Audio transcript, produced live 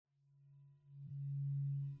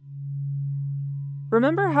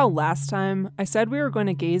Remember how last time I said we were going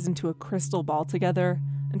to gaze into a crystal ball together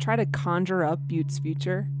and try to conjure up Butte's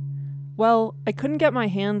future? Well, I couldn't get my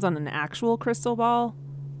hands on an actual crystal ball,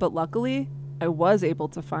 but luckily, I was able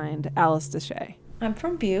to find Alice Deshay. I'm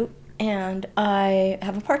from Butte, and I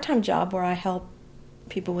have a part-time job where I help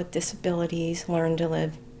people with disabilities learn to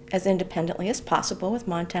live as independently as possible with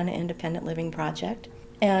Montana Independent Living Project.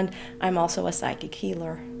 And I'm also a psychic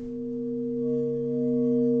healer.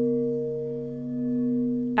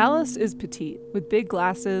 Alice is petite, with big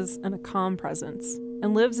glasses and a calm presence,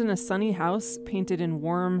 and lives in a sunny house painted in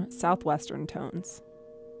warm, southwestern tones.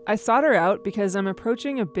 I sought her out because I'm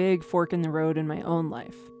approaching a big fork in the road in my own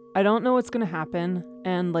life. I don't know what's going to happen,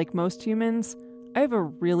 and like most humans, I have a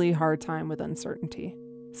really hard time with uncertainty.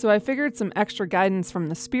 So I figured some extra guidance from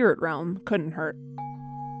the spirit realm couldn't hurt.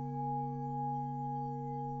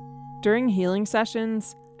 During healing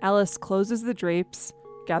sessions, Alice closes the drapes,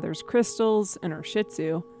 gathers crystals and her Shih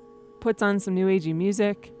Tzu, puts on some new agey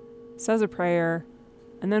music, says a prayer,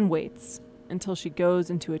 and then waits until she goes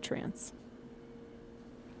into a trance.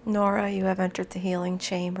 Nora, you have entered the healing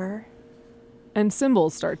chamber. And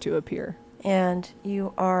symbols start to appear. And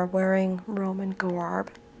you are wearing Roman garb,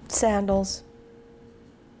 sandals.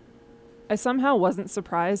 I somehow wasn't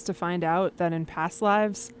surprised to find out that in past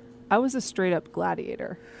lives, I was a straight-up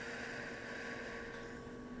gladiator.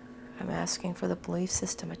 I'm asking for the belief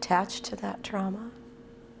system attached to that trauma.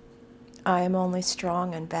 I am only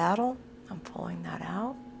strong in battle. I'm pulling that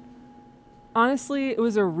out. Honestly, it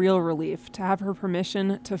was a real relief to have her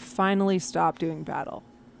permission to finally stop doing battle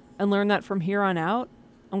and learn that from here on out,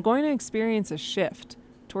 I'm going to experience a shift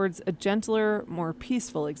towards a gentler, more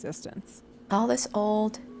peaceful existence. All this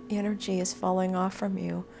old energy is falling off from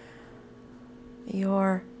you.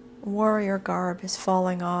 Your warrior garb is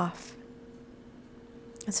falling off.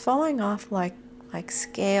 It's falling off like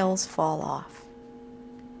scales fall off.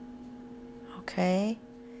 Okay?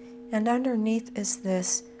 And underneath is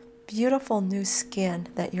this beautiful new skin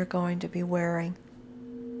that you're going to be wearing.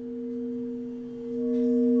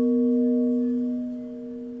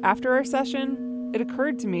 After our session, it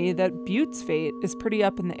occurred to me that Butte's fate is pretty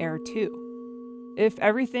up in the air too. If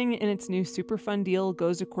everything in its new Superfund deal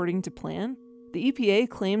goes according to plan, the EPA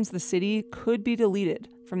claims the city could be deleted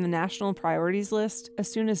from the national priorities list as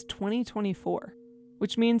soon as 2024,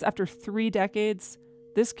 which means after 3 decades,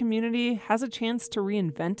 this community has a chance to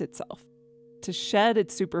reinvent itself, to shed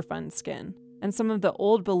its Superfund skin and some of the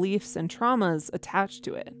old beliefs and traumas attached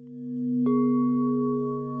to it.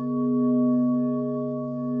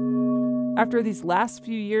 After these last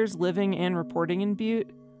few years living and reporting in Butte,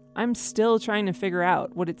 I'm still trying to figure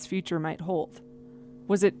out what its future might hold.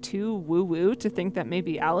 Was it too woo-woo to think that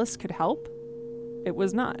maybe Alice could help? It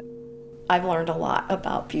was not. I've learned a lot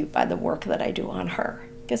about Butte by the work that I do on her,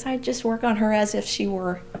 because I just work on her as if she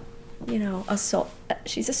were, a soul.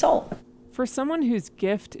 She's a soul. For someone whose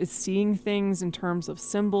gift is seeing things in terms of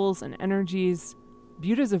symbols and energies,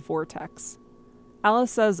 Butte is a vortex.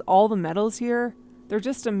 Alice says all the metals here, they're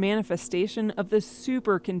just a manifestation of this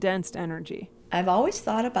super condensed energy. I've always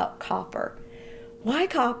thought about copper. Why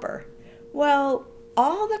copper? Well,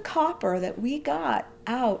 all the copper that we got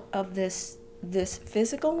out of this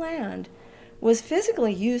physical land was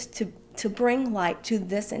physically used to bring light to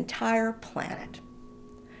this entire planet.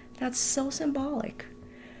 That's so symbolic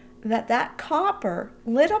that copper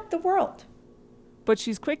lit up the world. But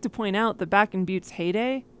she's quick to point out that back in Butte's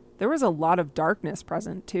heyday, there was a lot of darkness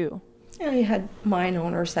present too. You had mine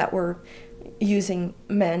owners that were using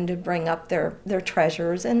men to bring up their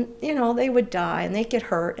treasures, and they would die and they'd get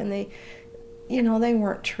hurt, and they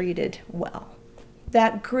weren't treated well.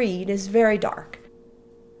 That greed is very dark.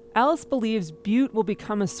 Alice believes Butte will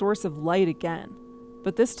become a source of light again,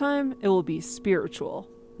 but this time it will be spiritual,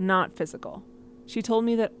 not physical. She told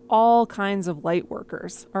me that all kinds of light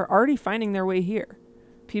workers are already finding their way here.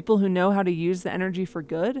 People who know how to use the energy for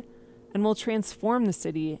good and will transform the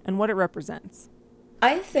city and what it represents.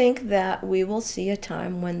 I think that we will see a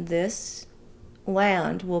time when this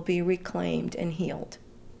land will be reclaimed and healed.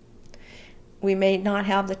 We may not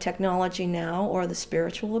have the technology now or the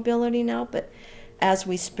spiritual ability now, but as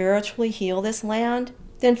we spiritually heal this land,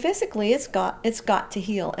 then physically it's got to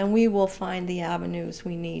heal, and we will find the avenues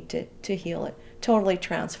we need to heal it, totally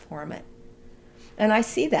transform it. And I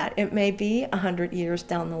see that. It may be 100 years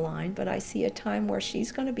down the line, but I see a time where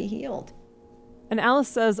she's going to be healed. And Alice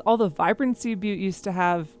says all the vibrancy Butte used to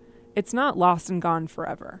have, it's not lost and gone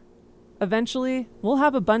forever. Eventually, we'll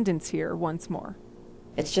have abundance here once more.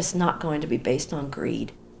 It's just not going to be based on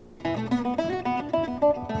greed.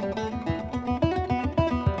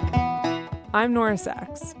 I'm Nora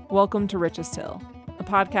Sachs. Welcome to Richest Hill, a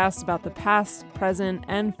podcast about the past, present,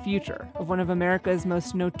 and future of one of America's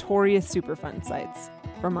most notorious Superfund sites,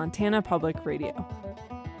 from Montana Public Radio.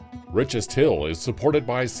 Richest Hill is supported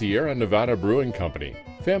by Sierra Nevada Brewing Company,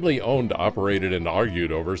 family owned, operated, and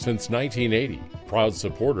argued over since 1980. Proud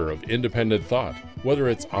supporter of independent thought, whether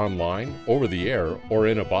it's online, over the air, or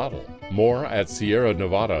in a bottle. More at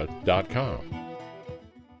sierranevada.com.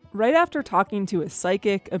 Right after talking to a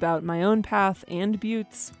psychic about my own path and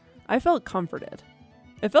Buttes, I felt comforted.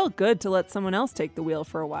 It felt good to let someone else take the wheel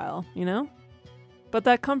for a while, you know? But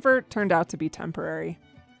that comfort turned out to be temporary.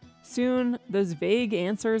 Soon, those vague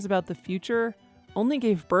answers about the future only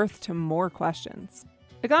gave birth to more questions.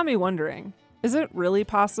 It got me wondering, is it really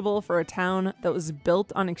possible for a town that was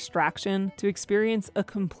built on extraction to experience a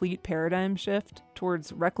complete paradigm shift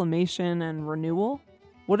towards reclamation and renewal?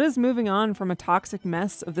 What does moving on from a toxic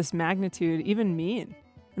mess of this magnitude even mean?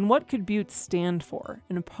 And what could Buttes stand for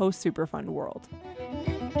in a post-Superfund world?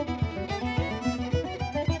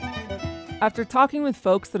 After talking with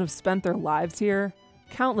folks that have spent their lives here,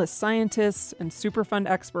 countless scientists and Superfund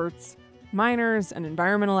experts, miners and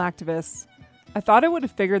environmental activists, I thought I would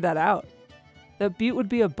have figured that out. That Butte would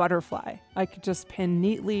be a butterfly I could just pin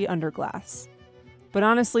neatly under glass. But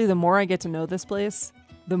honestly, the more I get to know this place,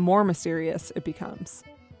 the more mysterious it becomes.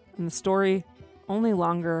 And the story, only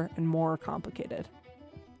longer and more complicated.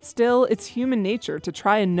 Still, it's human nature to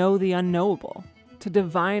try and know the unknowable, to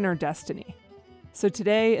divine our destiny. So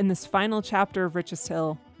today, in this final chapter of Richest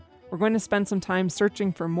Hill, we're going to spend some time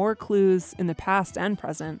searching for more clues in the past and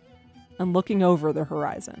present, and looking over the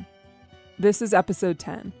horizon. This is episode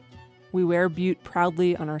 10. We wear Butte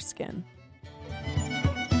proudly on our skin.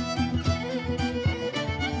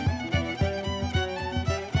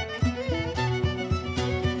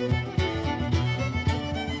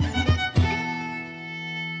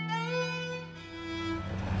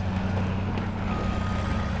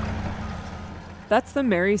 That's the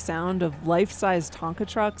merry sound of life-size Tonka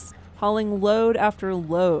trucks hauling load after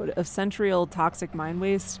load of century-old toxic mine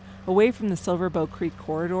waste away from the Silverbow Creek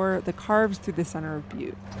corridor that carves through the center of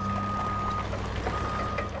Butte.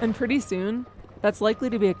 And pretty soon, that's likely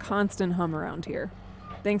to be a constant hum around here,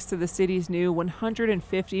 thanks to the city's new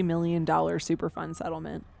 $150 million Superfund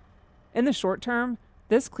settlement. In the short term,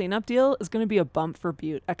 this cleanup deal is going to be a bump for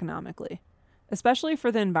Butte economically, especially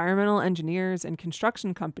for the environmental engineers and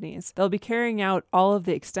construction companies that'll be carrying out all of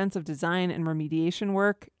the extensive design and remediation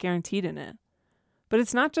work guaranteed in it. But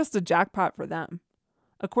it's not just a jackpot for them.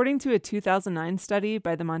 According to a 2009 study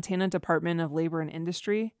by the Montana Department of Labor and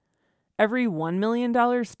Industry, every $1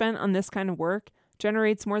 million spent on this kind of work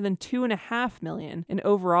generates more than $2.5 million in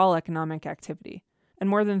overall economic activity and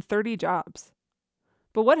more than 30 jobs.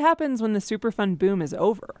 But what happens when the Superfund boom is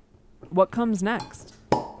over? What comes next?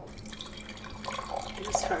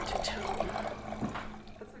 It's hard to tell.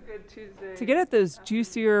 That's a good Tuesday. To get at those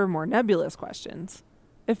juicier, more nebulous questions,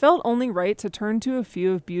 it felt only right to turn to a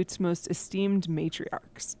few of Butte's most esteemed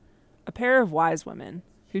matriarchs, a pair of wise women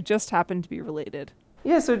who just happened to be related.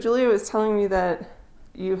 Yeah, so Julia was telling me that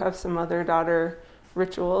you have some mother-daughter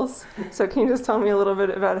rituals. So can you just tell me a little bit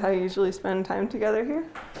about how you usually spend time together here?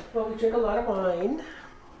 Well, we drink a lot of wine.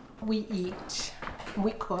 We eat.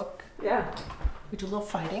 We cook. Yeah. We do a little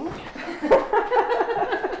fighting.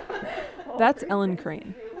 That's Ellen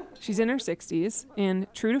Crane. She's in her 60s, and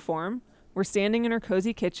true to form, we're standing in her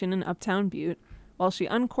cozy kitchen in Uptown Butte while she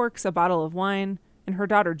uncorks a bottle of wine, and her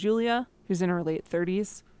daughter Julia, who's in her late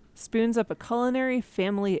 30s, spoons up a culinary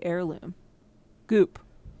family heirloom. Goop.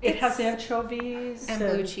 It has anchovies and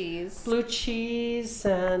blue cheese. Blue cheese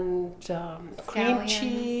and cream Scallions.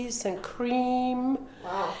 cheese and cream.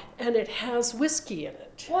 Wow. And it has whiskey in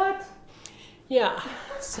it. What? Yeah.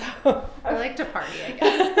 So I like to party, I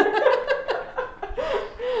guess.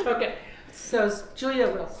 okay. So Julia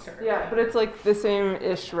will start. Yeah, but it's like the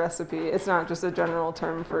same-ish recipe. It's not just a general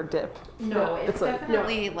term for dip. No, it's like-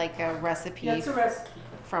 definitely like a recipe That's a recipe.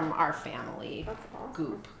 from our family.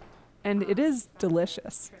 Goop. And it is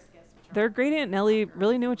delicious. Their great Aunt Nellie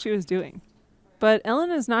really knew what she was doing. But Ellen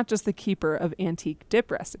is not just the keeper of antique dip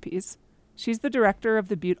recipes. She's the director of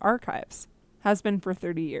the Butte Archives, has been for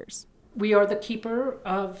 30 years. We are the keeper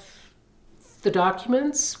of the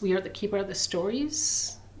documents. We are the keeper of the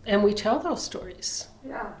stories. And we tell those stories.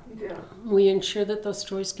 Yeah, you do. We ensure that those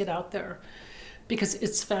stories get out there because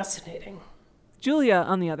it's fascinating. Julia,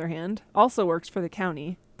 on the other hand, also works for the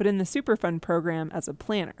county, but in the Superfund program as a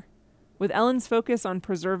planner. With Ellen's focus on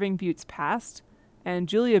preserving Butte's past, and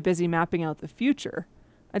Julia busy mapping out the future,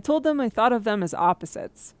 I told them I thought of them as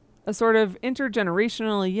opposites, a sort of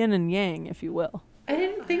intergenerational yin and yang, if you will. I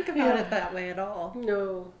didn't think about it that way at all.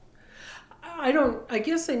 No. I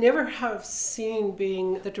guess I never have seen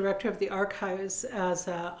being the director of the archives as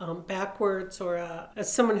a backwards or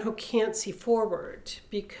as someone who can't see forward,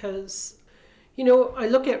 because, I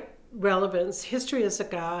look at relevance, history as a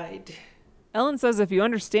guide. Ellen says if you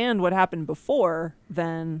understand what happened before,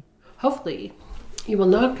 then hopefully you will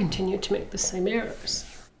not continue to make the same errors.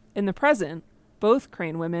 In the present, both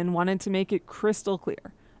Crane women wanted to make it crystal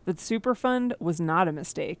clear that Superfund was not a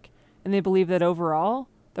mistake, and they believe that overall,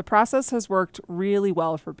 the process has worked really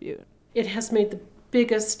well for Butte. It has made the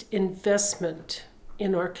biggest investment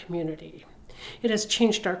in our community. It has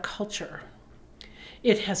changed our culture.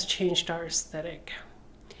 It has changed our aesthetic.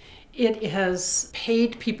 It has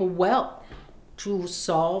paid people well to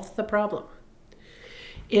solve the problem.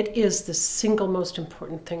 It is the single most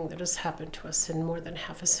important thing that has happened to us in more than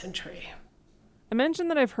half a century. I mentioned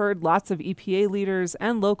that I've heard lots of EPA leaders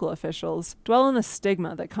and local officials dwell on the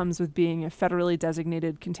stigma that comes with being a federally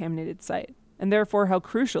designated contaminated site, and therefore how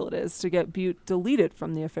crucial it is to get Butte deleted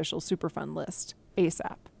from the official Superfund list,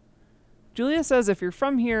 ASAP. Julia says if you're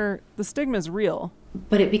from here, the stigma's real.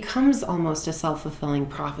 But it becomes almost a self-fulfilling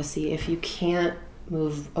prophecy if you can't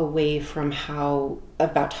move away from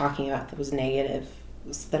about talking about those negatives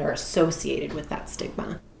that are associated with that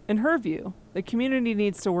stigma. In her view, the community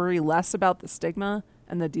needs to worry less about the stigma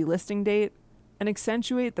and the delisting date and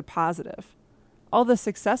accentuate the positive, all the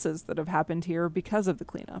successes that have happened here because of the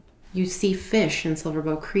cleanup. You see fish in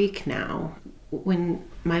Silverbow Creek now. When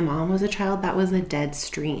my mom was a child, that was a dead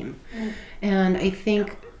stream. And I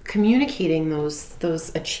think communicating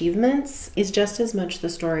those achievements is just as much the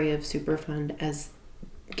story of Superfund as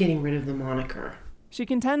getting rid of the moniker. She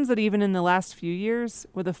contends that even in the last few years,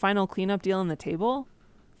 with a final cleanup deal on the table,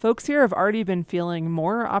 folks here have already been feeling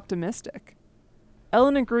more optimistic.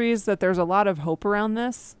 Ellen agrees that there's a lot of hope around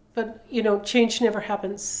this. But, change never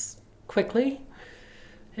happens quickly.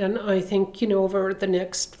 And I think, over the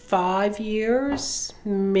next 5 years,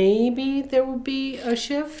 maybe there will be a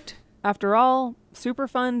shift. After all,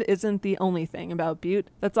 Superfund isn't the only thing about Butte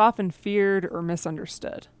that's often feared or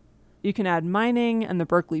misunderstood. You can add mining and the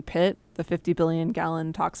Berkeley Pit, the 50 billion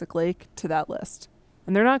gallon toxic lake, to that list.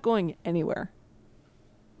 And they're not going anywhere.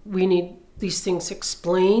 We need these things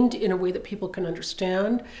explained in a way that people can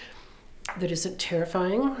understand, that isn't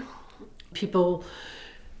terrifying. People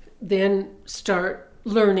then start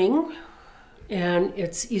learning, and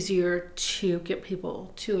it's easier to get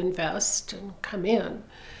people to invest and come in.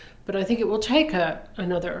 But I think it will take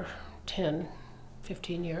another 10,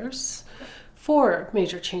 15 years for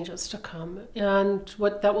major changes to come, and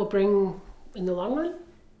what that will bring in the long run.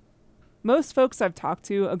 Most folks I've talked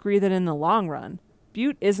to agree that in the long run,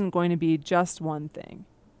 Butte isn't going to be just one thing.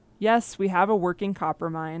 Yes, we have a working copper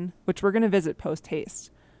mine, which we're going to visit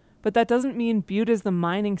post-haste, but that doesn't mean Butte is the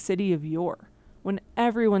mining city of yore, when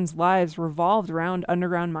everyone's lives revolved around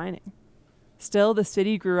underground mining. Still, the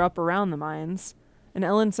city grew up around the mines, and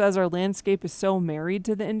Ellen says our landscape is so married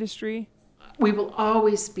to the industry. We will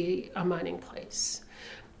always be a mining place,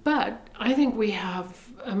 but I think we have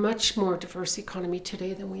a much more diverse economy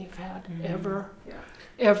today than we've had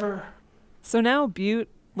ever. So now Butte,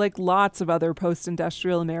 like lots of other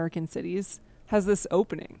post-industrial American cities, has this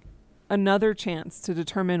opening. Another chance to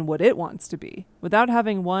determine what it wants to be without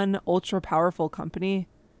having one ultra-powerful company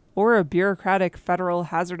or a bureaucratic federal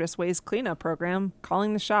hazardous waste cleanup program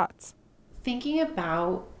calling the shots. Thinking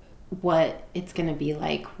about what it's going to be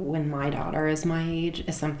like when my daughter is my age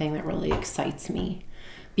is something that really excites me,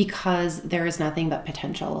 because there is nothing but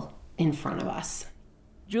potential in front of us.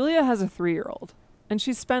 Julia has a 3-year-old, and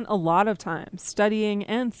she's spent a lot of time studying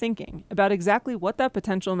and thinking about exactly what that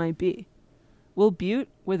potential might be. Will Butte,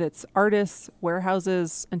 with its artists,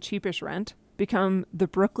 warehouses, and cheapish rent, become the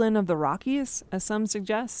Brooklyn of the Rockies, as some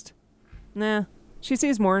suggest? Nah, she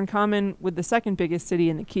sees more in common with the second biggest city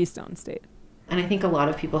in the Keystone State. And I think a lot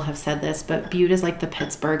of people have said this, but Butte is like the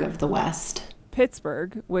Pittsburgh of the West.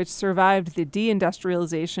 Pittsburgh, which survived the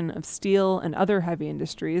deindustrialization of steel and other heavy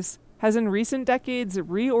industries, has in recent decades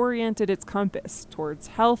reoriented its compass towards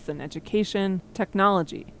health and education,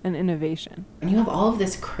 technology, and innovation. And you have all of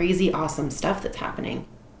this crazy, awesome stuff that's happening.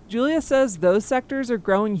 Julia says those sectors are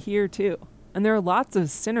growing here too, and there are lots of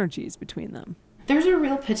synergies between them. There's a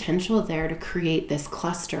real potential there to create this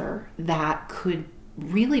cluster that could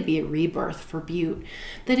really be a rebirth for Butte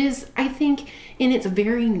that is, I think, in its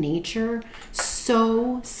very nature,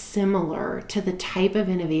 so similar to the type of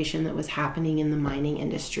innovation that was happening in the mining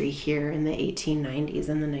industry here in the 1890s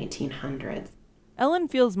and the 1900s. Ellen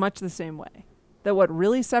feels much the same way, that what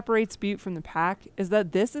really separates Butte from the pack is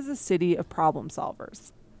that this is a city of problem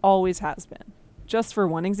solvers, always has been. Just for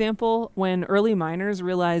one example, when early miners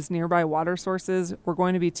realized nearby water sources were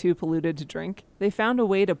going to be too polluted to drink, they found a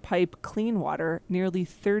way to pipe clean water nearly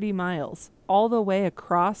 30 miles, all the way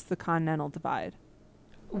across the Continental Divide.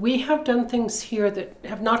 We have done things here that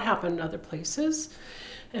have not happened in other places,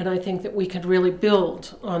 and I think that we could really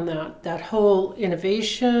build on that whole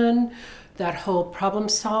innovation, that whole problem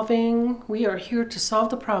solving. We are here to solve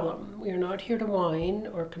the problem. We are not here to whine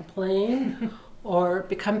or complain or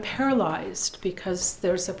become paralyzed because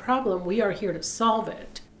there's a problem. We are here to solve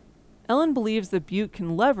it. Ellen believes that Butte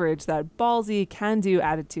can leverage that ballsy, can-do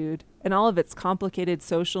attitude and all of its complicated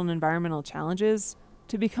social and environmental challenges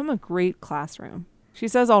to become a great classroom. She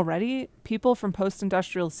says already, people from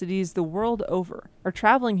post-industrial cities the world over are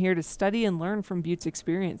traveling here to study and learn from Butte's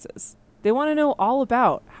experiences. They want to know all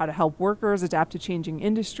about how to help workers adapt to changing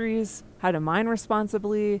industries, how to mine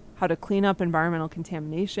responsibly, how to clean up environmental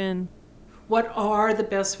contamination. What are the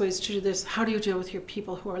best ways to do this? How do you deal with your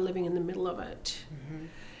people who are living in the middle of it? Mm-hmm.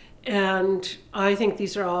 And I think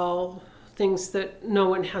these are all things that no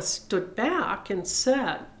one has stood back and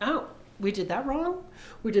said, oh, we did that wrong,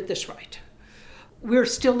 we did this right. We're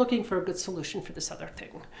still looking for a good solution for this other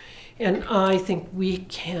thing. And I think we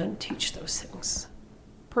can teach those things.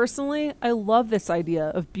 Personally, I love this idea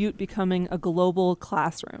of Butte becoming a global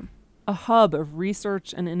classroom, a hub of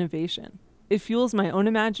research and innovation. It fuels my own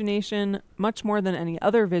imagination much more than any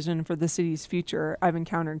other vision for the city's future I've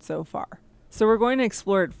encountered so far. So we're going to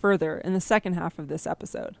explore it further in the second half of this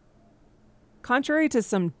episode. Contrary to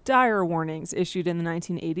some dire warnings issued in the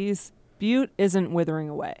 1980s, Butte isn't withering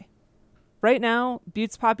away. Right now,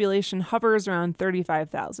 Butte's population hovers around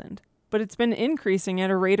 35,000, but it's been increasing at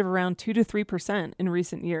a rate of around 2 to 3% in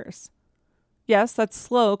recent years. Yes, that's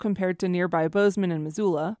slow compared to nearby Bozeman and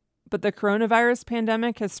Missoula, but the coronavirus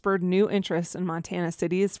pandemic has spurred new interest in Montana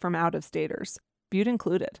cities from out-of-staters, Butte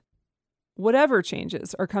included. Whatever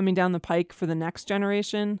changes are coming down the pike for the next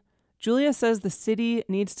generation, Julia says the city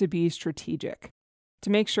needs to be strategic to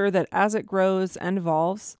make sure that as it grows and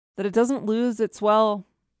evolves, that it doesn't lose its, well,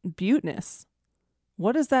 Butte-ness.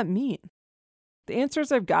 What does that mean? The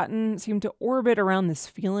answers I've gotten seem to orbit around this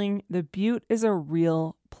feeling that Butte is a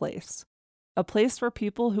real place. A place for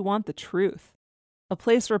people who want the truth. A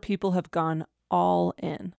place where people have gone all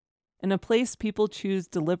in. And a place people choose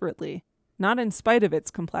deliberately, not in spite of its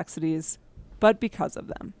complexities, but because of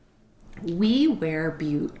them. We wear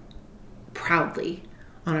Butte proudly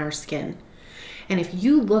on our skin. And if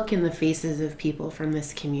you look in the faces of people from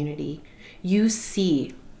this community, you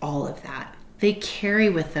see all of that. They carry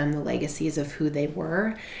with them the legacies of who they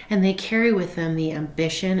were, and they carry with them the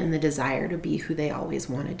ambition and the desire to be who they always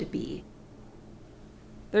wanted to be.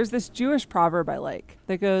 There's this Jewish proverb I like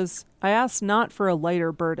that goes, I ask not for a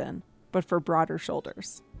lighter burden, but for broader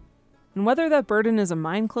shoulders. And whether that burden is a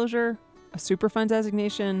mine closure, a Superfund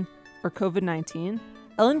designation, or COVID-19,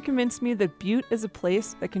 Ellen convinced me that Butte is a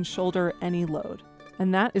place that can shoulder any load.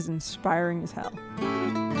 And that is inspiring as hell.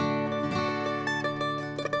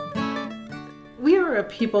 We are a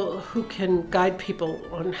people who can guide people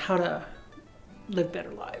on how to live better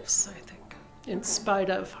lives, I think, in spite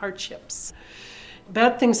of hardships.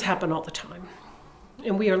 Bad things happen all the time,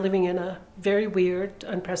 and we are living in a very weird,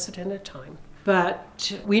 unprecedented time.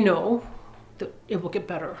 But we know that it will get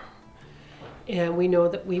better, and we know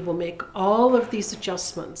that we will make all of these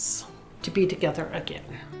adjustments to be together again.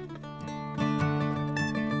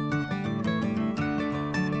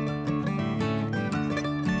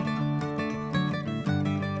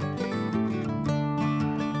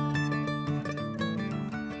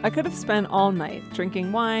 I could have spent all night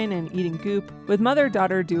drinking wine and eating goop with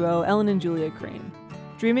mother-daughter duo Ellen and Julia Crane,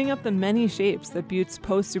 dreaming up the many shapes that Butte's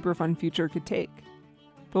post-Superfund future could take.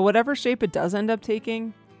 But whatever shape it does end up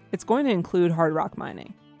taking, it's going to include hard rock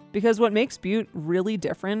mining. Because what makes Butte really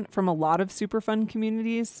different from a lot of Superfund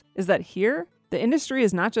communities is that here, the industry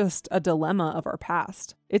is not just a dilemma of our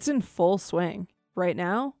past. It's in full swing, right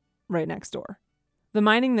now, right next door. The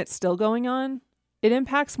mining that's still going on, it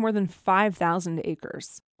impacts more than 5,000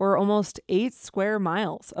 acres, or almost 8 square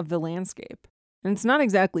miles of the landscape. And it's not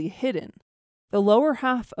exactly hidden. The lower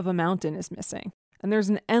half of a mountain is missing, and there's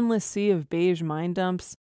an endless sea of beige mine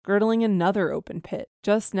dumps girdling another open pit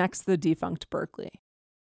just next to the defunct Berkeley.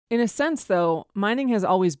 In a sense, though, mining has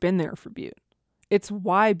always been there for Butte. It's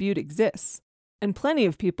why Butte exists, and plenty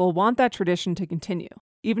of people want that tradition to continue,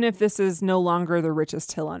 even if this is no longer the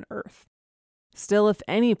richest hill on Earth. Still, if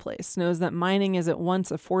any place knows that mining is at once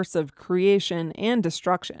a force of creation and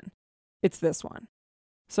destruction, it's this one.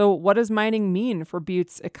 So what does mining mean for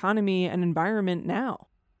Butte's economy and environment now?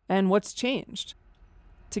 And what's changed?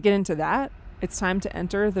 To get into that, it's time to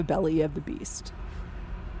enter the belly of the beast.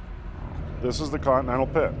 This is the Continental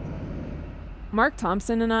Pit. Mark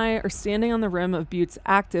Thompson and I are standing on the rim of Butte's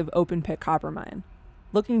active open pit copper mine,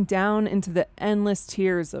 looking down into the endless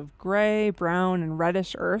tiers of gray, brown, and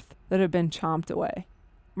reddish earth that have been chomped away.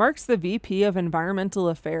 Mark's the VP of Environmental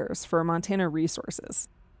Affairs for Montana Resources,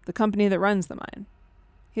 the company that runs the mine.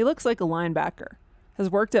 He looks like a linebacker, has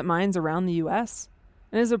worked at mines around the U.S.,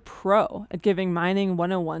 and is a pro at giving Mining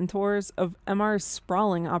 101 tours of MR's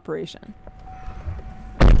sprawling operation.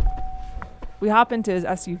 We hop into his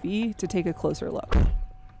SUV to take a closer look.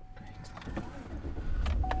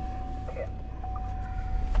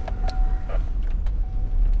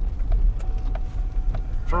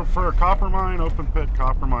 For a copper mine, open pit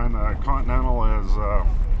copper mine, the Continental is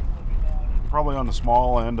probably on the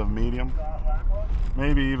small end of medium,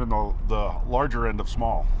 maybe even the larger end of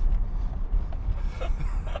small.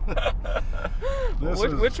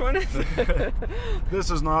 Which one is it? This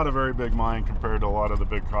is not a very big mine compared to a lot of the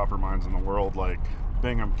big copper mines in the world, like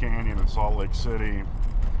Bingham Canyon in Salt Lake City,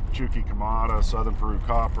 Chuquicamata, Southern Peru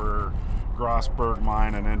Copper, Grasberg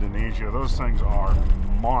Mine in Indonesia. Those things are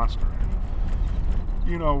monsters.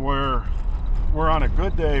 You know, where we're on a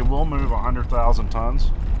good day, we'll move 100,000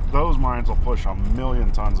 tons. Those mines will push 1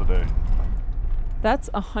 million tons a day. That's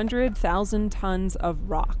 100,000 tons of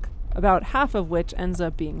rock, about half of which ends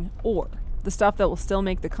up being ore, the stuff that will still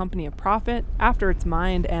make the company a profit after it's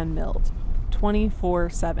mined and milled,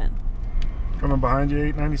 24/7. Coming behind you,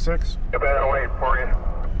 896? Better wait for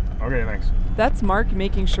you. Okay, thanks. That's Mark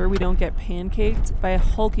making sure we don't get pancaked by a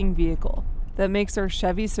hulking vehicle that makes our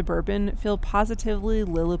Chevy Suburban feel positively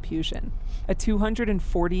Lilliputian, a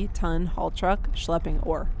 240-ton haul truck schlepping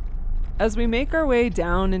ore. As we make our way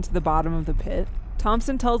down into the bottom of the pit,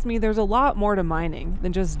 Thompson tells me there's a lot more to mining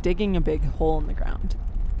than just digging a big hole in the ground.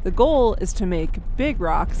 The goal is to make big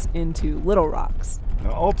rocks into little rocks.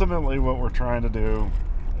 Now, ultimately, what we're trying to do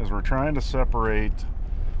is we're trying to separate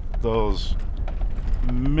those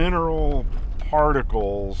mineral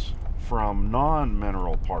particles from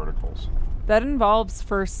non-mineral particles. That involves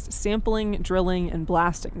first sampling, drilling, and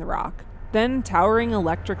blasting the rock. Then towering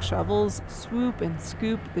electric shovels swoop and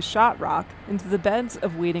scoop the shot rock into the beds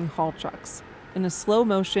of waiting haul trucks in a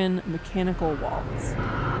slow-motion mechanical waltz.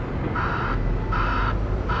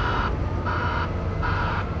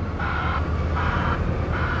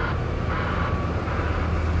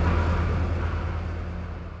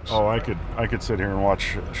 Oh, I could sit here and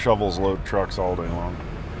watch shovels load trucks all day long.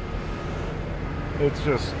 It's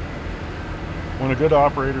just, when a good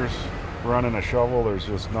operator's running a shovel, there's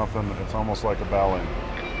just nothing. It's almost like a ballet.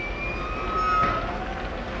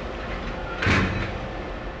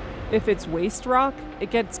 If it's waste rock,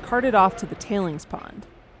 it gets carted off to the tailings pond.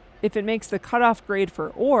 If it makes the cutoff grade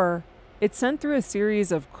for ore, it's sent through a series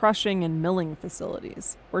of crushing and milling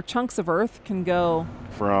facilities, where chunks of earth can go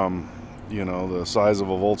from, the size of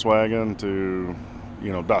a Volkswagen to,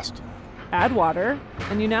 dust. Add water,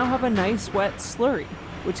 and you now have a nice wet slurry,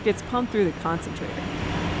 which gets pumped through the concentrator.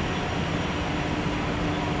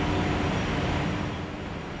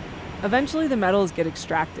 Eventually, the metals get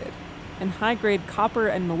extracted, and high-grade copper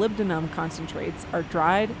and molybdenum concentrates are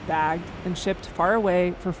dried, bagged, and shipped far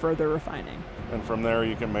away for further refining. And from there,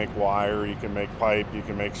 you can make wire, you can make pipe, you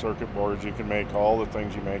can make circuit boards, you can make all the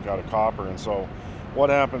things you make out of copper. And so,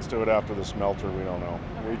 what happens to it after the smelter, we don't know.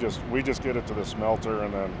 We just get it to the smelter,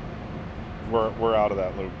 and then we're out of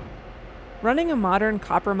that loop. Running a modern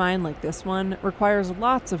copper mine like this one requires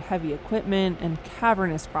lots of heavy equipment and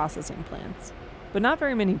cavernous processing plants, but not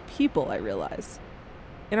very many people, I realize.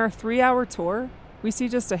 In our 3-hour tour, we see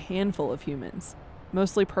just a handful of humans,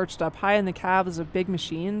 mostly perched up high in the cabs of big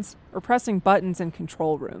machines or pressing buttons in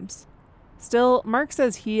control rooms. Still, Mark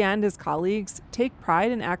says he and his colleagues take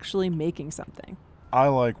pride in actually making something. I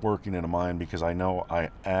like working in a mine because I know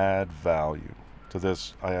I add value to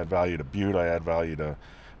this. I add value to Butte, I add value to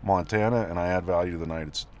Montana, and I add value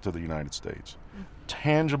to the United States.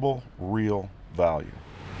 Tangible, real value.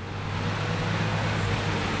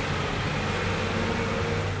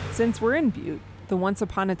 Since we're in Butte, the once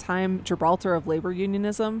upon a time Gibraltar of labor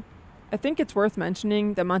unionism, I think it's worth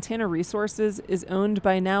mentioning that Montana Resources is owned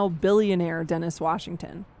by now billionaire Dennis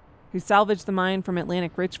Washington, who salvaged the mine from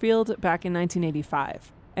Atlantic Richfield back in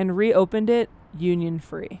 1985 and reopened it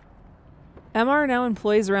union-free. MR now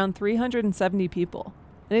employs around 370 people,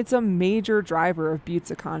 and it's a major driver of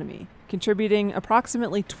Butte's economy, contributing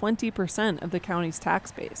approximately 20% of the county's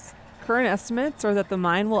tax base. Current estimates are that the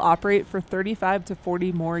mine will operate for 35 to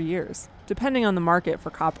 40 more years, depending on the market for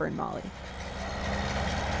copper and moly.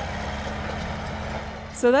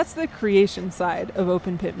 So that's the creation side of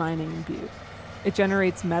open pit mining in Butte. It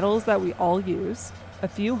generates metals that we all use, a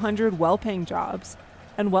few hundred well-paying jobs,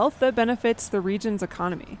 and wealth that benefits the region's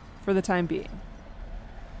economy for the time being.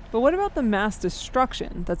 But what about the mass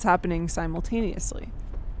destruction that's happening simultaneously?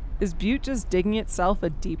 Is Butte just digging itself a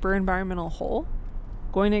deeper environmental hole?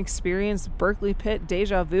 Going to experience Berkeley Pit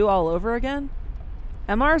deja vu all over again?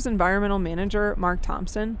 MR's environmental manager, Mark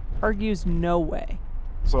Thompson, argues no way.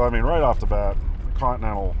 So, I mean, right off the bat, the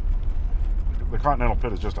Continental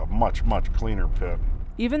Pit is just a much, much cleaner pit.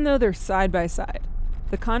 Even though they're side by side,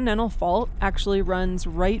 the Continental Fault actually runs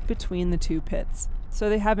right between the two pits, so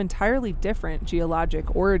they have entirely different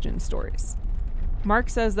geologic origin stories. Mark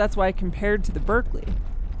says that's why, compared to the Berkeley,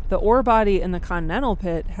 the ore body in the Continental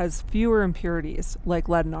Pit has fewer impurities like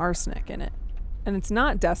lead and arsenic in it. And it's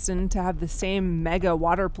not destined to have the same mega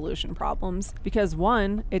water pollution problems because,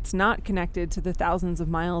 one, it's not connected to the thousands of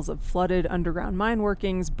miles of flooded underground mine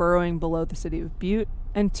workings burrowing below the city of Butte,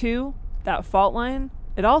 and two, that fault line,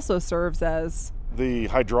 it also serves as the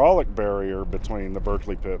hydraulic barrier between the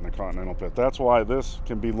Berkeley Pit and the Continental Pit. That's why this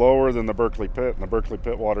can be lower than the Berkeley Pit, and the Berkeley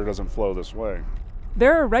Pit water doesn't flow this way.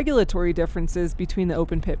 There are regulatory differences between the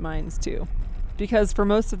open pit mines, too, because for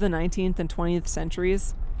most of the 19th and 20th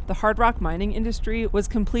centuries, the hard rock mining industry was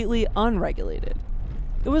completely unregulated.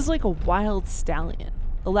 It was like a wild stallion,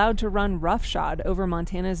 allowed to run roughshod over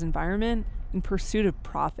Montana's environment in pursuit of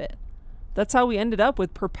profit. That's how we ended up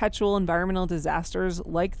with perpetual environmental disasters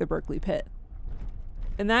like the Berkeley Pit.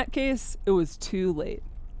 In that case, it was too late.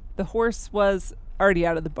 The horse was already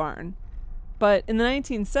out of the barn. But in the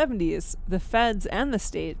 1970s, the feds and the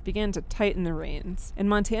state began to tighten the reins, and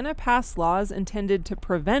Montana passed laws intended to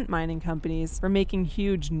prevent mining companies from making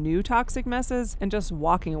huge new toxic messes and just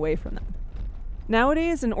walking away from them.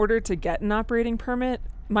 Nowadays, in order to get an operating permit,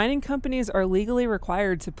 mining companies are legally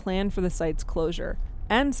required to plan for the site's closure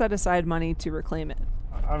and set aside money to reclaim it.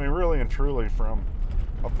 I mean, really and truly, from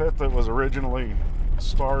a pit that was originally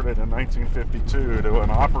started in 1952 to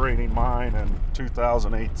an operating mine in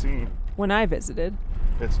 2018. When I visited,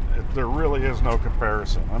 there really is no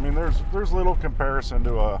comparison. I mean, there's little comparison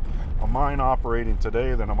to a mine operating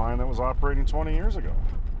today than a mine that was operating 20 years ago.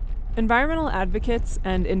 Environmental advocates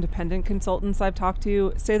and independent consultants I've talked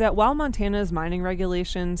to say that while Montana's mining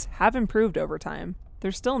regulations have improved over time,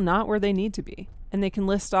 they're still not where they need to be, and they can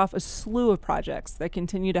list off a slew of projects that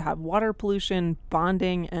continue to have water pollution,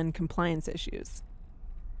 bonding, and compliance issues.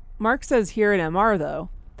 Mark says here at MR, though,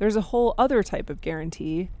 there's a whole other type of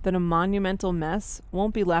guarantee that a monumental mess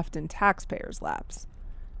won't be left in taxpayers' laps.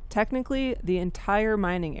 Technically, the entire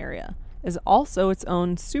mining area is also its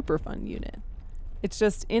own Superfund unit. It's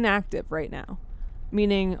just inactive right now,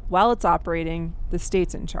 meaning while it's operating, the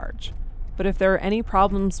state's in charge. But if there are any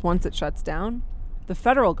problems once it shuts down, the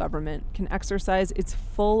federal government can exercise its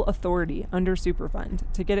full authority under Superfund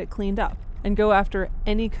to get it cleaned up and go after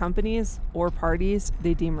any companies or parties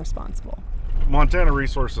they deem responsible. Montana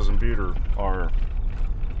Resources and Butte are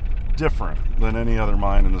different than any other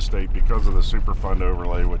mine in the state because of the Superfund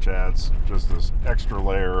overlay, which adds just this extra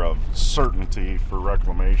layer of certainty for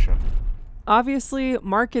reclamation. Obviously,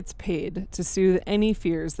 Mark gets paid to soothe any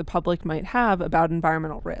fears the public might have about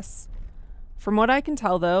environmental risks. From what I can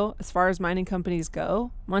tell, though, as far as mining companies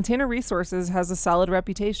go, Montana Resources has a solid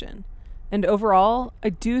reputation. And overall, I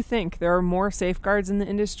do think there are more safeguards in the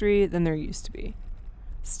industry than there used to be.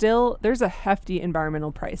 Still, there's a hefty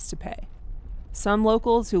environmental price to pay. Some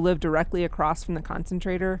locals who live directly across from the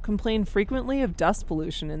concentrator complain frequently of dust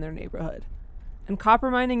pollution in their neighborhood. And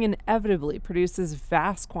copper mining inevitably produces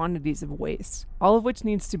vast quantities of waste, all of which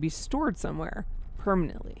needs to be stored somewhere,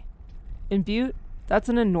 permanently. In Butte, that's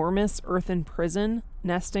an enormous earthen prison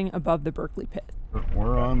nesting above the Berkeley Pit.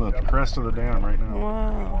 We're on the crest of the dam right now.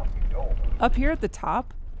 Wow. Up here at the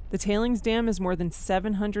top, the tailings dam is more than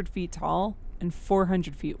 700 feet tall and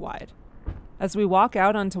 400 feet wide. As we walk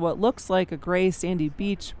out onto what looks like a gray sandy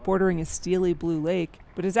beach bordering a steely blue lake,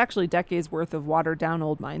 but is actually decades worth of watered down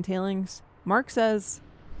old mine tailings, Mark says,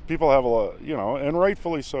 people have a lot, and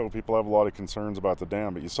rightfully so, people have a lot of concerns about the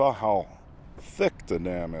dam, but you saw how thick the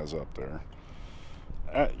dam is up there.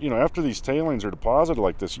 After these tailings are deposited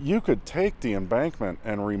like this, you could take the embankment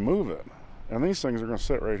and remove it, and these things are going to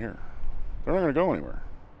sit right here. They're not going to go anywhere.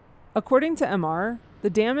 According to MR, the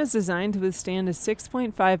dam is designed to withstand a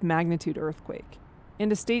 6.5 magnitude earthquake,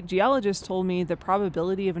 and a state geologist told me the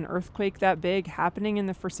probability of an earthquake that big happening in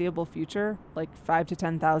the foreseeable future, like 5 to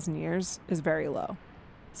 10,000 years, is very low.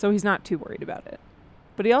 So he's not too worried about it.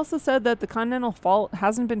 But he also said that the Continental Fault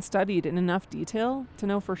hasn't been studied in enough detail to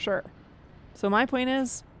know for sure. So my point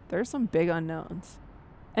is, there's some big unknowns.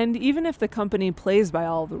 And even if the company plays by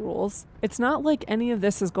all the rules, it's not like any of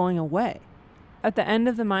this is going away. At the end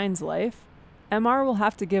of the mine's life, MR will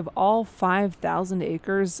have to give all 5,000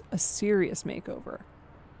 acres a serious makeover,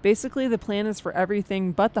 Basically, the plan is for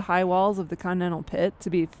everything but the high walls of the Continental Pit to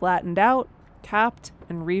be flattened out, capped,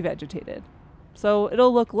 and revegetated. So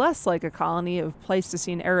it'll look less like a colony of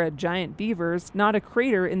Pleistocene-era giant beavers, not a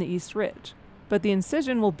crater in the East Ridge. But the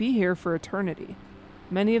incision will be here for eternity.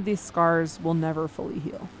 Many of these scars will never fully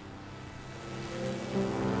heal.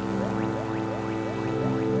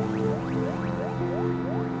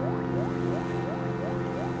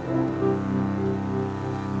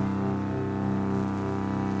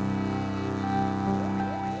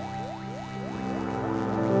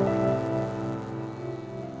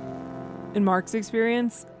 In Mark's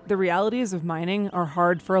experience, the realities of mining are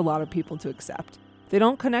hard for a lot of people to accept. They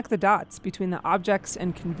don't connect the dots between the objects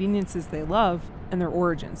and conveniences they love and their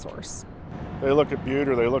origin source. They look at Butte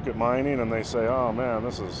or they look at mining and they say, oh man,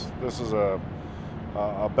 this is a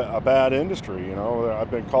bad industry, you know. I've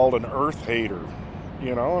been called an earth hater,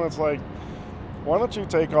 you know, and it's like, why don't you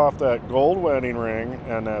take off that gold wedding ring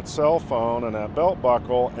and that cell phone and that belt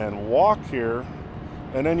buckle and walk here,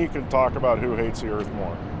 and then you can talk about who hates the earth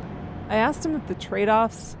more. I asked him if the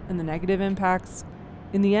trade-offs and the negative impacts,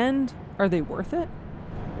 in the end, are they worth it?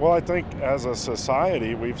 Well, I think as a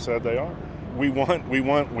society, we've said they are. We want,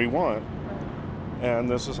 and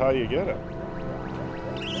this is how you get it.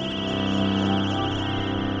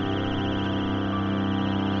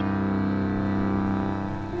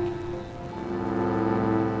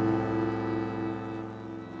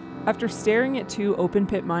 After staring at 2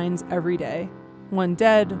 open-pit mines every day, one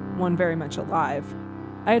dead, one very much alive,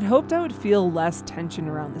 I had hoped I would feel less tension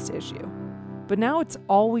around this issue. But now it's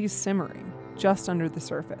always simmering, just under the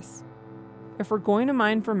surface. If we're going to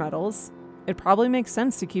mine for metals, it probably makes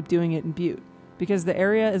sense to keep doing it in Butte, because the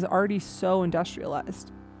area is already so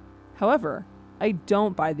industrialized. However, I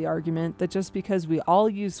don't buy the argument that just because we all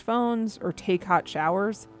use phones or take hot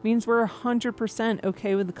showers means we're 100%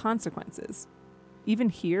 okay with the consequences. Even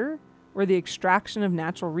here, where the extraction of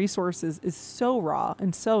natural resources is so raw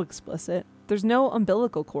and so explicit, there's no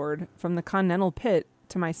umbilical cord from the Continental Pit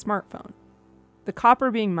to my smartphone. The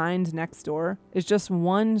copper being mined next door is just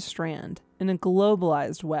one strand in a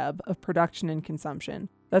globalized web of production and consumption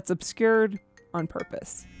that's obscured on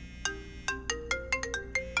purpose.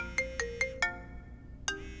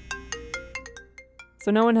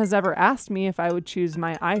 So no one has ever asked me if I would choose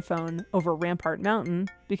my iPhone over Rampart Mountain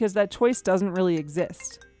because that choice doesn't really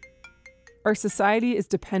exist. Our society is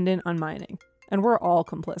dependent on mining, and we're all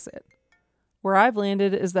complicit. Where I've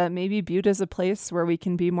landed is that maybe Butte is a place where we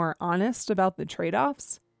can be more honest about the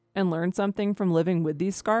trade-offs and learn something from living with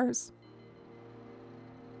these scars.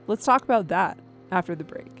 Let's talk about that after the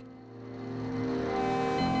break.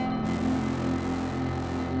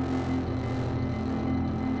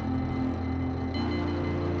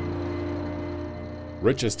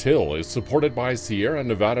 Richest Hill is supported by Sierra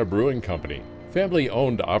Nevada Brewing Company, family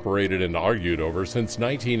owned, operated, and argued over since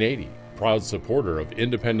 1980. Proud supporter of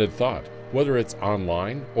independent thought, whether it's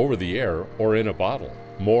online, over the air, or in a bottle.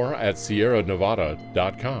 More at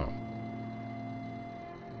sierranevada.com.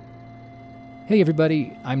 Hey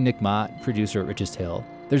everybody, I'm Nick Mott, producer at Richest Hill.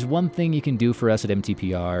 There's one thing you can do for us at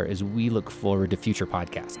MTPR as we look forward to future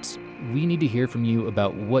podcasts. We need to hear from you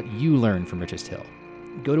about what you learned from Richest Hill.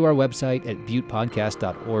 Go to our website at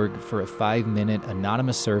buttepodcast.org for a 5-minute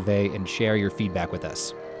anonymous survey and share your feedback with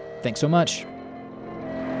us. Thanks so much.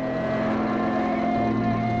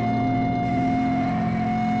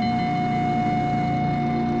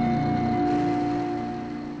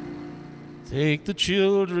 Take the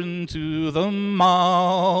children to the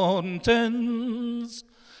mountains.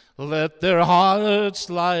 Let their hearts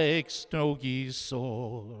like snow geese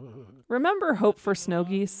soar. Remember Hope for Snow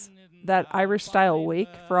Geese? That Irish-style wake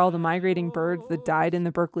for all the migrating birds that died in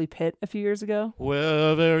the Berkeley Pit a few years ago?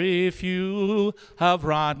 Where very few have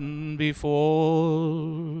rotten before.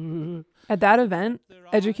 At that event,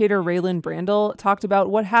 educator Raylan Brandel talked about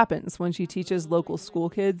what happens when she teaches local school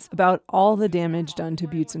kids about all the damage done to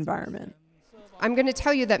Butte's environment. I'm going to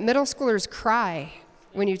tell you that middle schoolers cry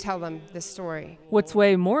when you tell them this story. What's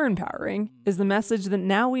way more empowering is the message that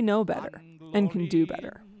now we know better and can do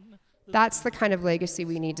better. That's the kind of legacy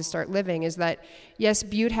we need to start living, is that, yes,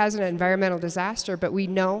 Butte has an environmental disaster, but we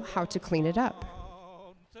know how to clean it up.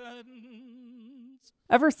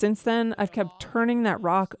 Ever since then, I've kept turning that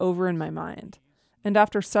rock over in my mind. And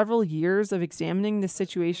after several years of examining this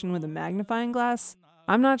situation with a magnifying glass,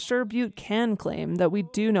 I'm not sure Butte can claim that we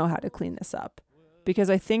do know how to clean this up, because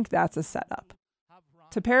I think that's a setup.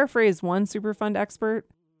 To paraphrase one Superfund expert,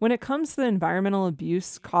 when it comes to the environmental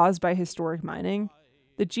abuse caused by historic mining,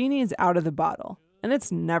 the genie is out of the bottle, and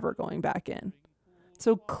it's never going back in.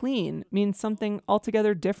 So clean means something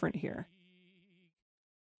altogether different here.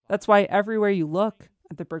 That's why everywhere you look,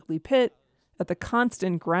 at the Berkeley Pit, at the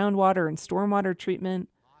constant groundwater and stormwater treatment,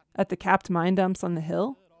 at the capped mine dumps on the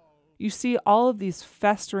hill, you see all of these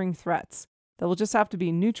festering threats that will just have to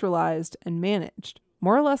be neutralized and managed,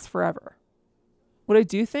 more or less forever. What I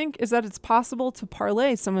do think is that it's possible to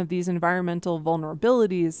parlay some of these environmental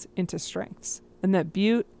vulnerabilities into strengths, and that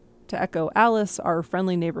Butte, to echo Alice, our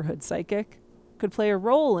friendly neighborhood psychic, could play a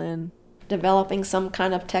role in developing some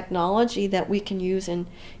kind of technology that we can use in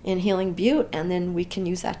healing Butte, and then we can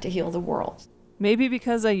use that to heal the world. Maybe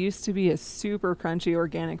because I used to be a super crunchy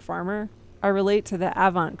organic farmer, I relate to the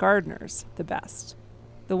avant-gardeners the best.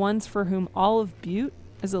 The ones for whom all of Butte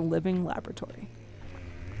is a living laboratory.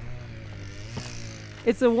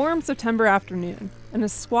 It's a warm September afternoon, and a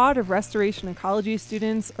squad of restoration ecology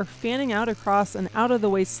students are fanning out across an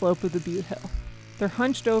out-of-the-way slope of the Butte Hill. They're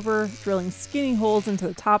hunched over, drilling skinny holes into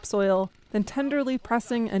the topsoil, then tenderly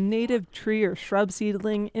pressing a native tree or shrub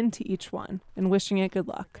seedling into each one and wishing it good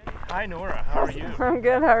luck. Hi, Nora. How are you? I'm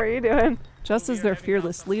good. How are you doing? Just as their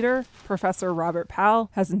fearless leader, Professor Robert Powell,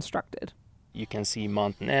 has instructed. You can see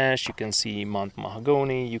mountain ash, you can see mountain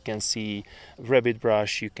mahogany, you can see rabbit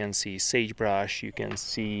brush, you can see sagebrush, you can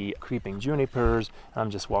see creeping junipers. I'm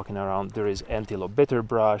just walking around. There is antelope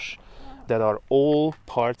bitterbrush that are all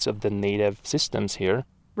parts of the native systems here.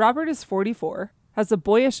 Robert is 44, has a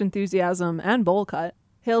boyish enthusiasm and bowl cut,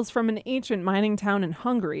 hails from an ancient mining town in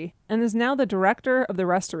Hungary, and is now the director of the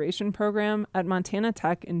restoration program at Montana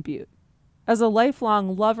Tech in Butte. As a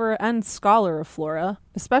lifelong lover and scholar of flora,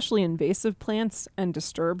 especially invasive plants and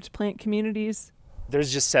disturbed plant communities,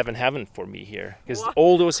 there's just seven heaven for me here, because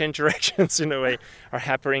all those interactions in a way are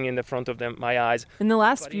happening in the front of my eyes. In the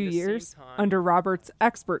last few years, under Robert's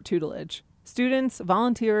expert tutelage, students,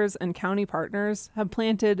 volunteers, and county partners have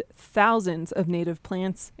planted thousands of native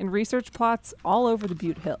plants in research plots all over the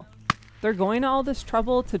Butte Hill. They're going to all this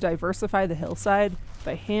trouble to diversify the hillside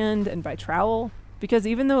by hand and by trowel, because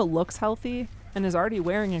even though it looks healthy and is already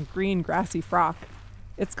wearing a green grassy frock,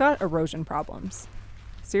 it's got erosion problems.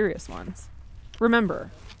 Serious ones. Remember,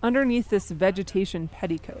 underneath this vegetation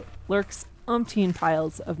petticoat lurks umpteen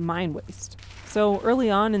piles of mine waste. So early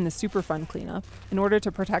on in the Superfund cleanup, in order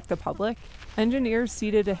to protect the public, engineers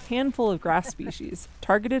seeded a handful of grass species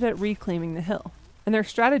targeted at reclaiming the hill. And their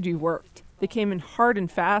strategy worked. They came in hard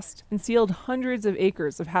and fast and sealed hundreds of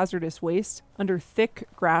acres of hazardous waste under thick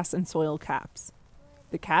grass and soil caps.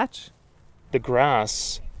 The catch? The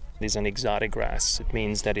grass is an exotic grass. It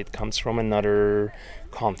means that it comes from another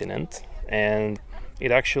continent, and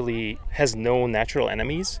it actually has no natural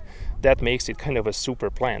enemies. That makes it kind of a super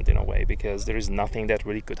plant in a way, because there is nothing that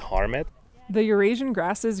really could harm it. The Eurasian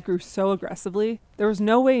grasses grew so aggressively, there was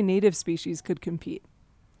no way native species could compete.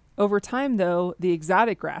 Over time, though, the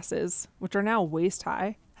exotic grasses, which are now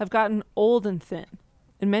waist-high, have gotten old and thin,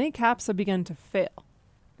 and many caps have begun to fail.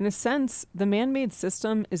 In a sense, the man-made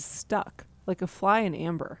system is stuck, like a fly in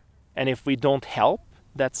amber. And if we don't help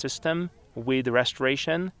that system with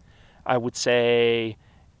restoration, I would say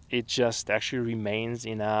it just actually remains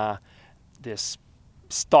in this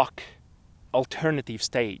stuck alternative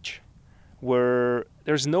stage where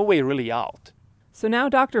there's no way really out. So now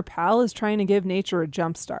Dr. Powell is trying to give nature a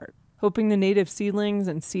jump start, hoping the native seedlings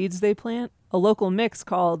and seeds they plant, a local mix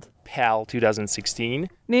called PAL 2016,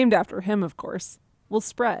 named after him, of course, will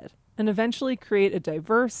spread and eventually create a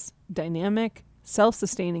diverse, dynamic,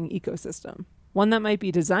 self-sustaining ecosystem, one that might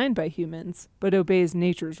be designed by humans but obeys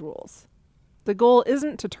nature's rules. The goal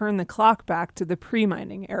isn't to turn the clock back to the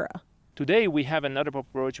pre-mining era. Today we have another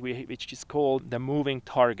approach which is called the moving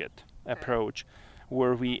target approach,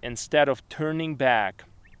 where we, instead of turning back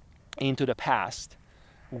into the past,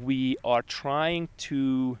 we are trying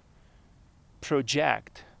to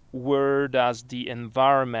project where does the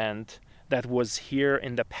environment that was here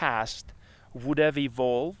in the past would have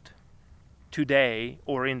evolved today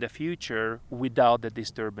or in the future without the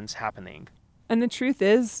disturbance happening. And the truth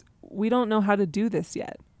is, we don't know how to do this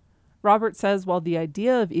yet. Robert says while the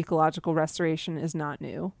idea of ecological restoration is not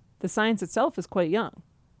new, the science itself is quite young.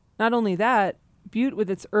 Not only that, Butte, with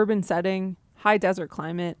its urban setting, high desert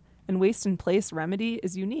climate, and waste-in-place remedy,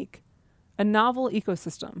 is unique. A novel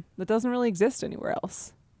ecosystem that doesn't really exist anywhere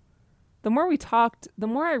else. The more we talked, the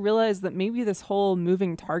more I realized that maybe this whole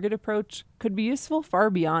moving target approach could be useful far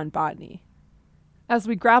beyond botany. As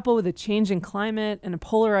we grapple with a changing climate and a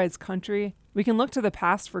polarized country, we can look to the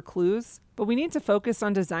past for clues, but we need to focus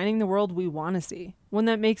on designing the world we want to see, one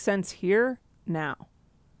that makes sense here, now.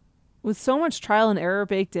 With so much trial and error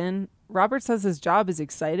baked in, Robert says his job is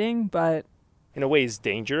exciting, but in a way it's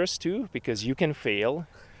dangerous too, because you can fail.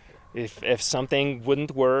 If something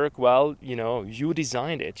wouldn't work, well, you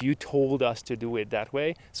designed it. You told us to do it that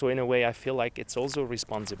way. So in a way, I feel like it's also a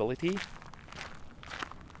responsibility.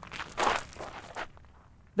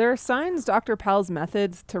 There are signs Dr. Powell's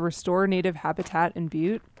methods to restore native habitat in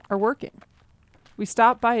Butte are working. We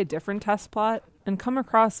stop by a different test plot and come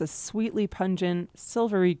across a sweetly pungent,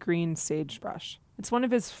 silvery green sagebrush. It's one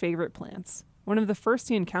of his favorite plants, one of the first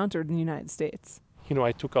he encountered in the United States.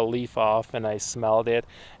 I took a leaf off and I smelled it,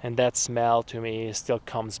 and that smell to me still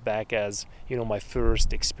comes back as, my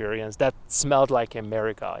first experience. That smelled like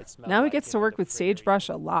America. Now he gets to work with sagebrush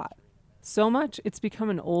a lot. So much, it's become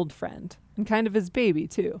an old friend, and kind of his baby,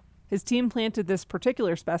 too. His team planted this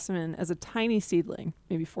particular specimen as a tiny seedling,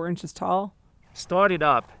 maybe 4 inches tall. Started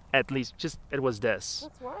up, at least, it was this.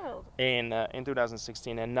 That's wild. In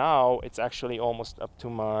 2016, and now it's actually almost up to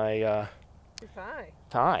my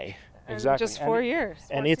thigh. Exactly. Just 4 years.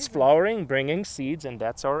 And it's flowering, bringing seeds, and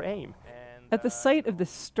that's our aim. At the sight of this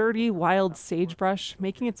sturdy, wild sagebrush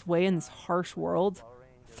making its way in this harsh world,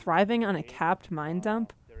 thriving on a capped mine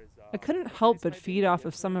dump, I couldn't help but feed off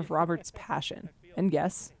of some of Robert's passion, and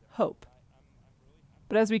yes, hope.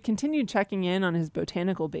 But as we continued checking in on his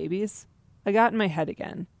botanical babies, I got in my head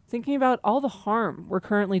again, thinking about all the harm we're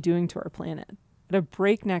currently doing to our planet at a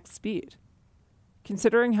breakneck speed.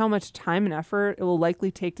 Considering how much time and effort it will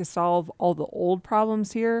likely take to solve all the old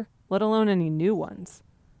problems here, let alone any new ones,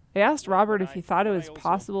 I asked Robert if he thought it was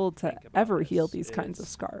possible to ever heal these kinds of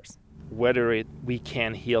scars. Whether we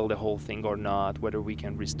can heal the whole thing or not, whether we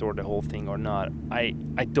can restore the whole thing or not, I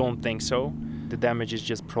don't think so. The damage is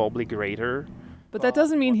just probably greater. But that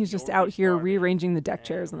doesn't mean he's just out here rearranging the deck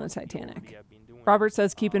chairs on the Titanic. Robert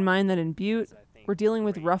says keep in mind that in Butte, we're dealing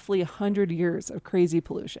with roughly 100 years of crazy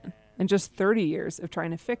pollution and just 30 years of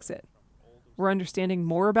trying to fix it. We're understanding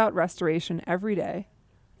more about restoration every day,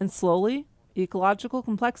 and slowly, ecological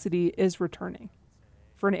complexity is returning.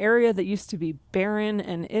 For an area that used to be barren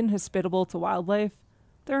and inhospitable to wildlife,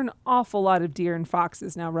 there are an awful lot of deer and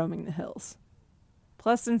foxes now roaming the hills.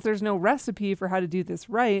 Plus, since there's no recipe for how to do this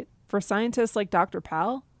right, for scientists like Dr.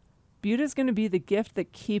 Powell, Butte is going to be the gift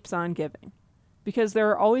that keeps on giving, because there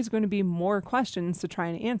are always going to be more questions to try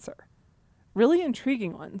and answer. Really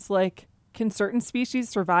intriguing ones, like, can certain species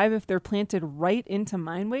survive if they're planted right into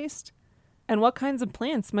mine waste? And what kinds of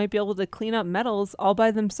plants might be able to clean up metals all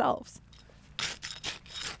by themselves?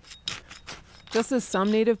 Just as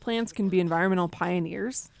some native plants can be environmental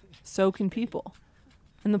pioneers, so can people.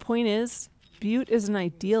 And the point is, Butte is an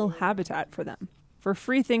ideal habitat for them, for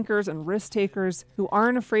free thinkers and risk takers who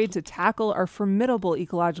aren't afraid to tackle our formidable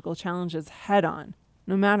ecological challenges head on,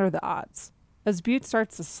 no matter the odds. As Butte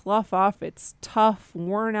starts to slough off its tough,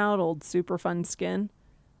 worn-out old Superfund skin,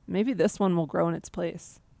 maybe this one will grow in its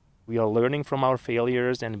place. We are learning from our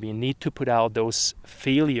failures, and we need to put out those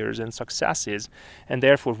failures and successes. And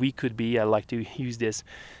therefore, we could be, I like to use this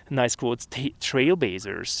nice quote,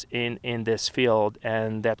 trailblazers in this field.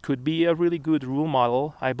 And that could be a really good role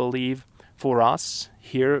model, I believe, for us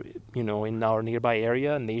here, in our nearby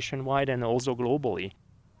area, nationwide, and also globally.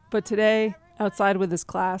 But today, outside with his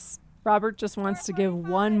class, Robert just wants to give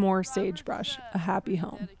one more sagebrush a happy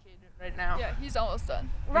home. Right now. Yeah, he's almost done.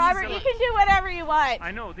 Robert, you can do whatever you want. I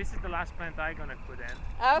know, this is the last plant I'm gonna put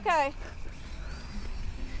in. Okay.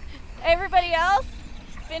 Everybody else,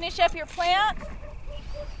 finish up your plant.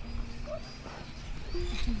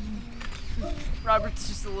 Robert's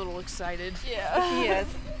just a little excited. Yeah, he is.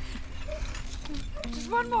 Just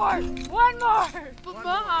one more. One more. But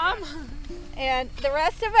Mom. And the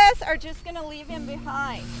rest of us are just gonna leave him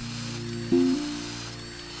behind.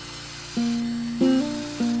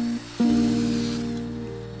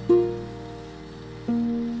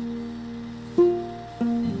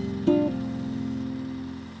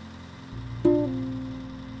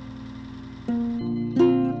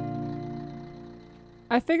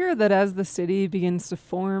 I figure that as the city begins to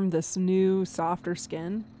form this new, softer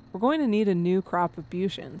skin, we're going to need a new crop of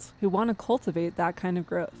Buttians who want to cultivate that kind of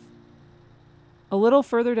growth. A little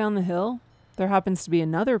further down the hill, there happens to be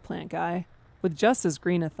another plant guy with just as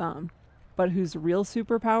green a thumb, but whose real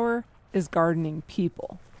superpower is gardening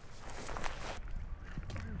people.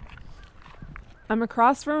 I'm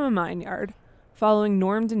across from a mine yard, following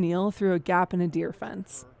Norm Daniil through a gap in a deer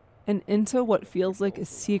fence, and into what feels like a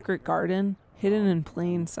secret garden hidden in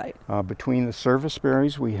plain sight. Between the service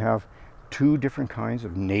berries, we have 2 different kinds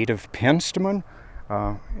of native penstemon.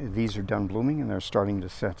 These are done blooming and they're starting to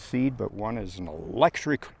set seed, but one is an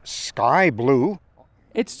electric sky blue.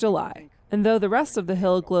 It's July, and though the rest of the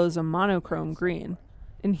hill glows a monochrome green,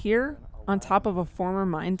 in here, on top of a former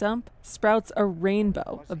mine dump, sprouts a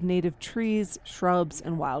rainbow of native trees, shrubs,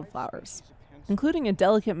 and wildflowers. including a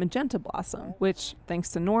delicate magenta blossom, which, thanks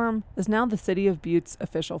to Norm, is now the City of Butte's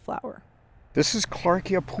official flower. This is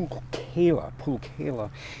Clarkia pulcala.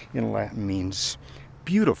 Pulcala in Latin means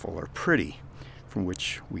beautiful or pretty, from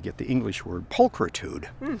which we get the English word pulchritude,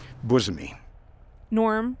 bosomy.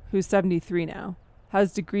 Norm, who's 73 now,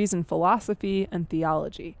 has degrees in philosophy and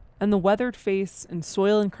theology, and the weathered face and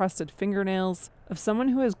soil-encrusted fingernails of someone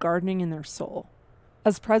who has gardening in their soul.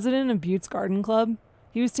 As president of Butte's Garden Club,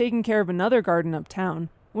 he was taking care of another garden uptown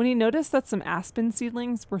when he noticed that some aspen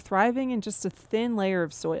seedlings were thriving in just a thin layer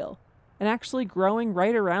of soil and actually growing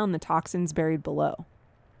right around the toxins buried below.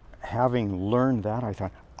 Having learned that, I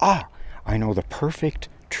thought, I know the perfect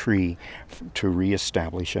tree to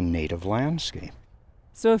reestablish a native landscape.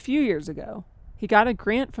 So a few years ago, he got a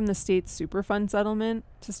grant from the state's Superfund settlement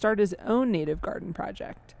to start his own native garden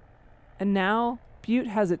project. And now, Butte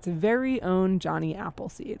has its very own Johnny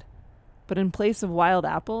Appleseed. But in place of wild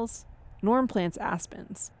apples, Norm plants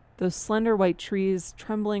aspens, those slender white trees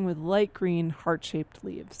trembling with light green, heart-shaped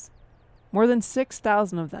leaves. More than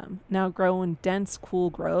 6,000 of them now grow in dense, cool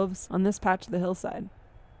groves on this patch of the hillside.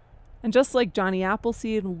 And just like Johnny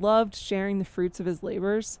Appleseed loved sharing the fruits of his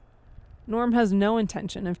labors, Norm has no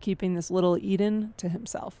intention of keeping this little Eden to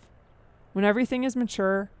himself. When everything is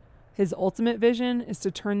mature, his ultimate vision is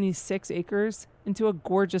to turn these 6 acres into a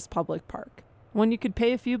gorgeous public park, one you could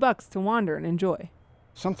pay a few bucks to wander and enjoy.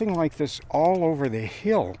 Something like this all over the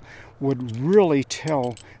hill would really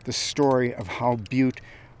tell the story of how Butte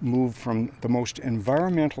moved from the most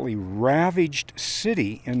environmentally ravaged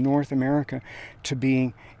city in North America to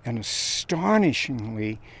being an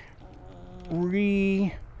astonishingly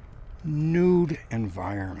renewed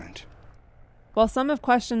environment. While some have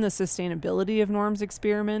questioned the sustainability of Norm's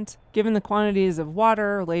experiment, given the quantities of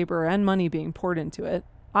water, labor, and money being poured into it,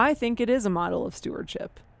 I think it is a model of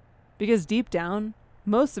stewardship. Because deep down,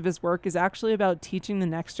 most of his work is actually about teaching the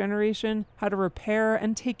next generation how to repair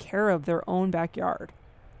and take care of their own backyard.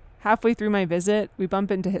 Halfway through my visit, we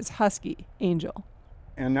bump into his husky, Angel.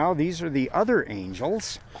 And now these are the other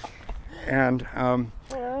angels. And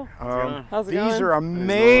Hello. How's it these going? are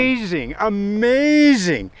amazing,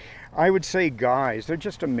 amazing. I would say guys, they're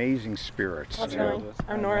just amazing spirits. How's it going?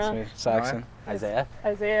 I'm Nora. Saxon. Isaiah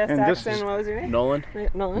And this Saxon, is what was your name? Nolan.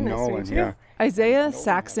 Nolan, nice to meet you. yeah. Isaiah,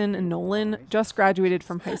 Saxon, and Nolan just graduated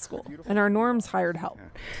from high school and are Norm's hired help.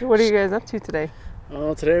 So what are you guys up to today?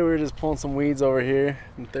 Today we were just pulling some weeds over here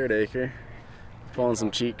in 3rd acre. Pulling some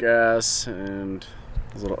cheatgrass and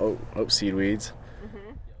those little oat seed weeds.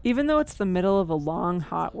 Even though it's the middle of a long,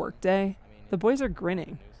 hot workday, the boys are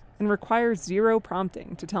grinning and require zero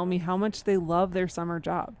prompting to tell me how much they love their summer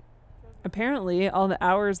job. Apparently, all the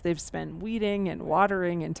hours they've spent weeding and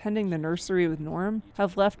watering and tending the nursery with Norm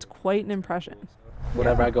have left quite an impression.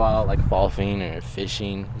 Whenever I go out like golfing or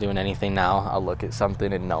fishing, doing anything now, I'll look at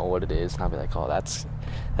something and know what it is, and I'll be like, oh, that's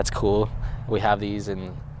cool. We have these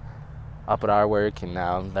up at our work, and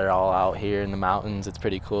now they're all out here in the mountains. It's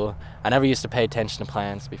pretty cool. I never used to pay attention to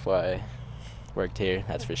plants before I worked here,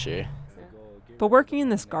 that's for sure. But working in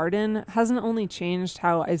this garden hasn't only changed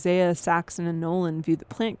how Isaiah, Saxon, and Nolan view the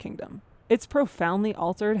plant kingdom. It's profoundly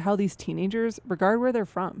altered how these teenagers regard where they're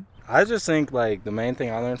from. I just think like the main thing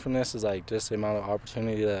I learned from this is like just the amount of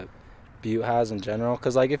opportunity that Butte has in general.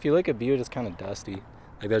 Cause like if you look at Butte, it's kind of dusty.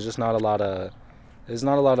 Like there's not a lot of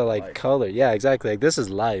like color. Yeah, exactly. Like this is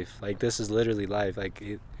life. Like this is literally life. Like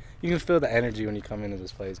you can feel the energy when you come into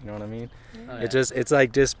this place. You know what I mean? Oh, yeah. It's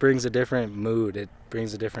like just brings a different mood. It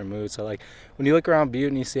brings a different mood. So like when you look around Butte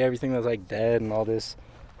and you see everything that's like dead and all this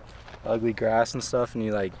ugly grass and stuff,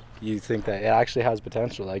 and you think that it actually has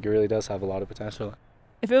potential. Like it really does have a lot of potential.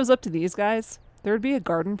 If it was up to these guys, there would be a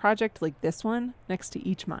garden project like this one next to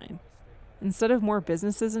each mine. Instead of more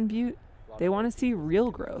businesses in Butte, they want to see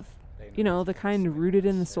real growth. You know, the kind rooted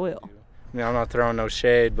in the soil. I mean, I'm not throwing no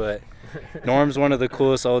shade, but Norm's one of the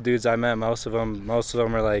coolest old dudes I met. Most of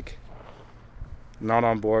them are like not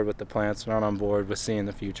on board with the plants, not on board with seeing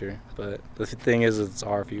the future. But the thing is, it's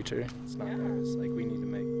our future. It's not ours. Like we need to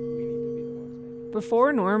be the ones.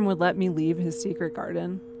 Before Norm would let me leave his secret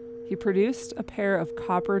garden, he produced a pair of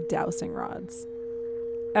copper dowsing rods.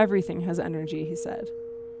 Everything has energy, he said.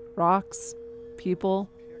 Rocks, people,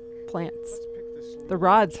 plants. The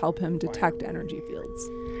rods help him detect energy fields.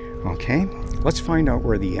 Okay, let's find out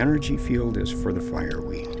where the energy field is for the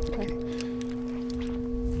fireweed. Okay.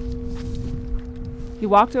 He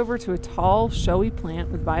walked over to a tall, showy plant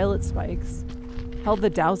with violet spikes, held the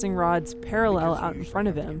dowsing rods parallel out in front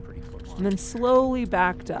of him, and then slowly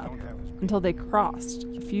backed up until they crossed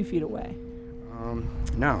a few feet away.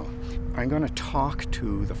 Now, I'm going to talk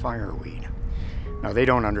to the fireweed. Now, they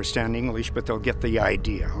don't understand English, but they'll get the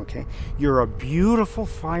idea, okay? You're a beautiful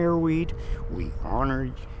fireweed. We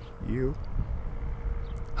honor you.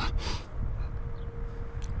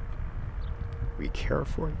 We care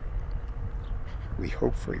for you. We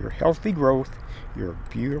hope for your healthy growth. You're a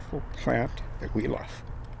beautiful plant that we love.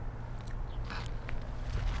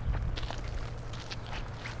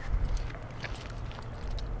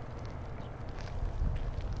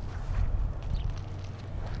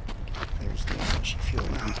 There's the energy fuel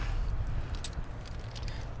now.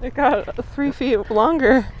 It got 3 feet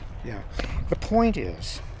longer. Yeah. The point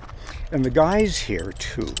is, and the guys here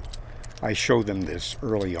too, I show them this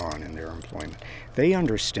early on in their employment. They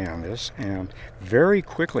understand this, and very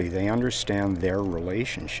quickly they understand their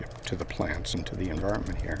relationship to the plants and to the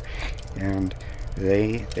environment here. And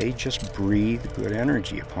they just breathe good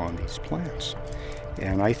energy upon these plants.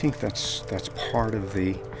 And I think that's part of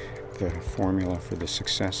the formula for the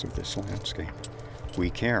success of this landscape.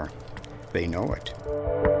 We care. They know it.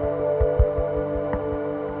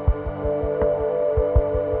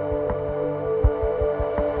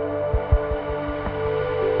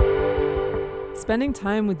 Spending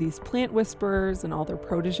time with these plant whisperers and all their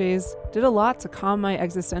proteges did a lot to calm my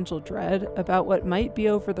existential dread about what might be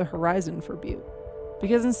over the horizon for Butte.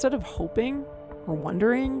 Because instead of hoping or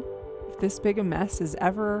wondering if this big a mess is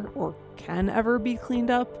ever or can ever be cleaned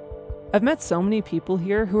up, I've met so many people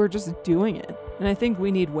here who are just doing it, and I think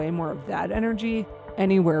we need way more of that energy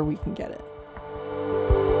anywhere we can get it.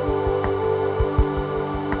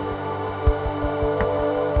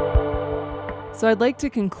 So I'd like to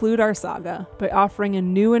conclude our saga by offering a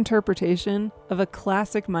new interpretation of a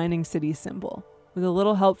classic mining city symbol, with a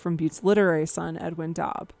little help from Butte's literary son, Edwin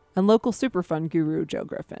Dobb, and local Superfund guru, Joe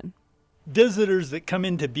Griffin. Visitors that come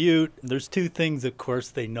into Butte, there's two things, of course,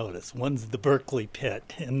 they notice. One's the Berkeley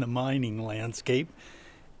Pit and the mining landscape,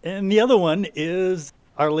 and the other one is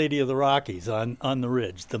Our Lady of the Rockies on the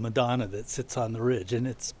ridge, the Madonna that sits on the ridge, and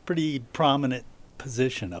it's pretty prominent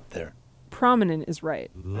position up there. Prominent is right.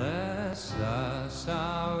 Bless us,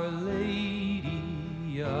 Our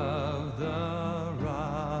Lady of the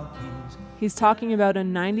Rockies. He's talking about a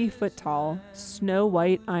 90-foot tall,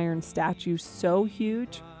 snow-white iron statue so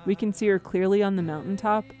huge we can see her clearly on the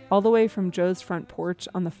mountaintop, all the way from Joe's front porch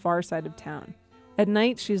on the far side of town. At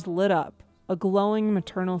night, she's lit up, a glowing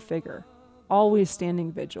maternal figure, always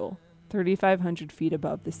standing vigil, 3,500 feet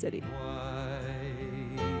above the city.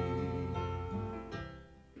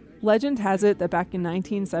 Legend has it that back in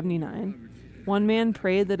 1979, one man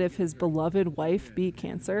prayed that if his beloved wife beat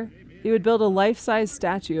cancer, he would build a life-size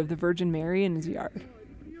statue of the Virgin Mary in his yard.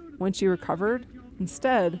 When she recovered,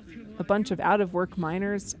 instead, a bunch of out-of-work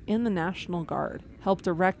miners in the National Guard helped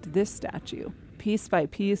erect this statue, piece by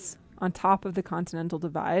piece, on top of the Continental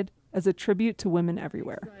Divide, as a tribute to women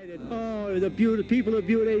everywhere. Oh, the people of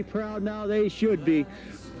Butte ain't proud now. They should be.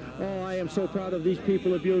 Oh, I am so proud of these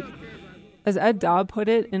people of Butte. As Ed Dobb put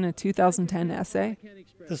it in a 2010 essay,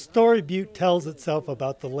 the story Butte tells itself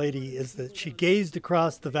about the lady is that she gazed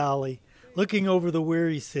across the valley, looking over the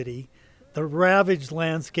weary city, the ravaged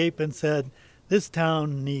landscape, and said, "This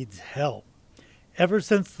town needs help." Ever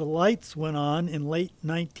since the lights went on in late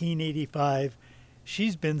 1985,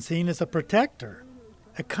 she's been seen as a protector,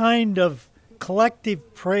 a kind of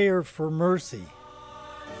collective prayer for mercy.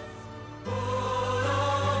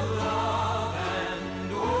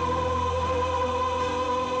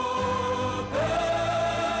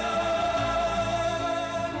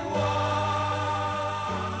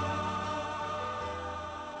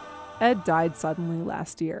 Ed died suddenly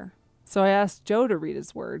last year, so I asked Joe to read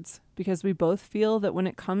his words, because we both feel that when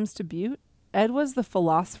it comes to Butte, Ed was the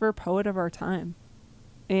philosopher poet of our time.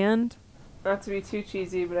 And, not to be too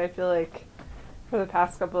cheesy, but I feel like for the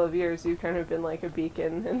past couple of years, you've kind of been like a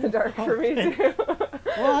beacon in the dark for me too.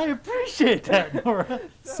 Well, I appreciate that, Nora.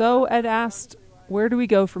 So Ed asked, where do we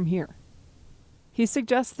go from here? He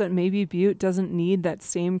suggests that maybe Butte doesn't need that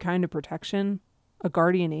same kind of protection, a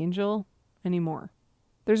guardian angel, anymore.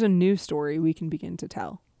 There's a new story we can begin to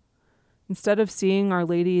tell. Instead of seeing Our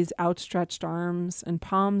Lady's outstretched arms and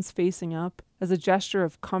palms facing up as a gesture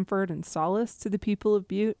of comfort and solace to the people of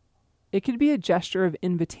Butte, it could be a gesture of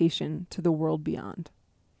invitation to the world beyond.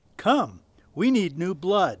 Come, we need new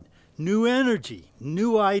blood, new energy,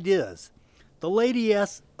 new ideas. The lady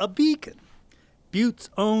asks a beacon,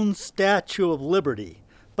 Butte's own Statue of Liberty,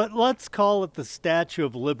 but let's call it the Statue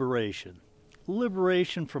of Liberation.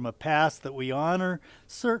 Liberation from a past that we honor,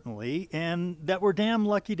 certainly, and that we're damn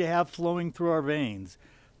lucky to have flowing through our veins,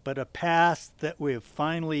 but a past that we have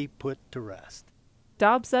finally put to rest.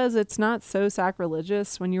 Dobb says it's not so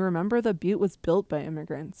sacrilegious when you remember that Butte was built by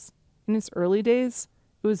immigrants. In its early days,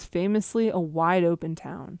 It was famously a wide open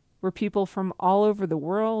town where people from all over the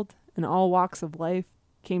world and all walks of life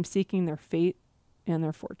came seeking their fate and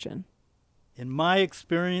their fortune. In my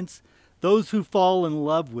experience, those who fall in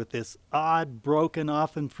love with this odd, broken,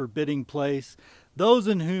 often forbidding place, those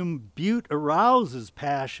in whom Butte arouses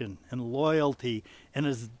passion and loyalty and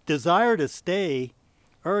a desire to stay,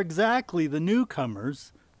 are exactly the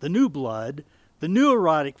newcomers, the new blood, the new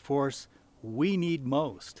erotic force we need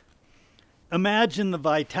most. Imagine the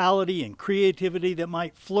vitality and creativity that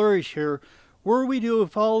might flourish here were we to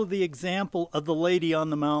follow the example of the lady on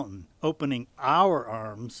the mountain, opening our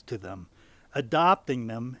arms to them, adopting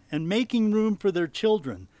them, and making room for their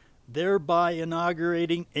children, thereby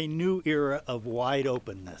inaugurating a new era of wide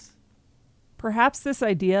openness. Perhaps this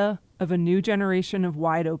idea of a new generation of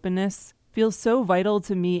wide openness feels so vital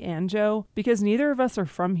to me and Joe because neither of us are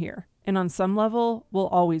from here, and on some level, we'll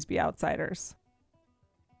always be outsiders.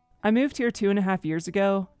 I moved here 2.5 years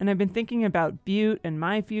ago, and I've been thinking about Butte and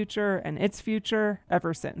my future and its future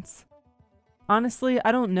ever since. Honestly,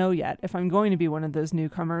 I don't know yet if I'm going to be one of those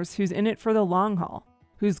newcomers who's in it for the long haul,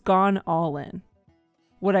 who's gone all in.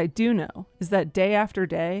 What I do know is that day after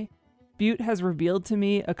day, Butte has revealed to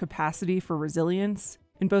me a capacity for resilience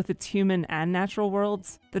in both its human and natural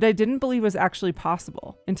worlds that I didn't believe was actually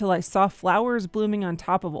possible until I saw flowers blooming on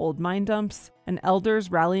top of old mine dumps and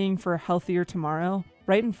elders rallying for a healthier tomorrow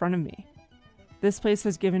right in front of me. This place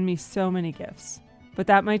has given me so many gifts, but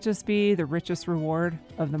that might just be the richest reward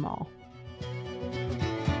of them all.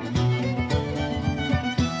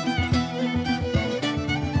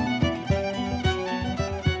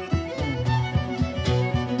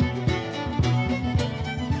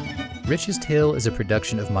 Richest Hill is a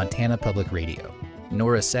production of Montana Public Radio.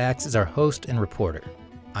 Nora Sachs is our host and reporter.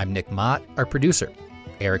 I'm Nick Mott, our producer.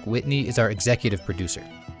 Eric Whitney is our executive producer.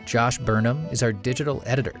 Josh Burnham is our digital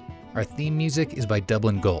editor. Our theme music is by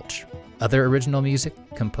Dublin Gulch. Other original music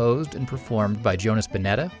composed and performed by Jonas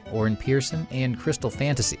Bonetta, Orrin Pearson, and Crystal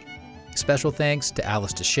Fantasy. Special thanks to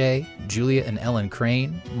Alice DeShay, Julia and Ellen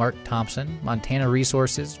Crane, Mark Thompson, Montana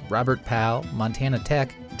Resources, Robert Powell, Montana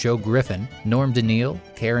Tech, Joe Griffin, Norm Daniil,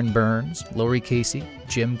 Karen Burns, Lori Casey,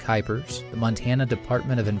 Jim Kuipers, the Montana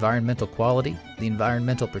Department of Environmental Quality, the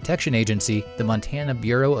Environmental Protection Agency, the Montana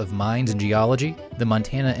Bureau of Mines and Geology, the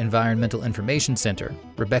Montana Environmental Information Center,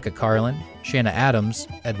 Rebecca Carlin, Shanna Adams,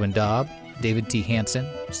 Edwin Daub, David T. Hansen,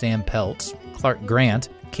 Sam Peltz, Clark Grant,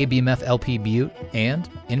 KBMF LP Butte, and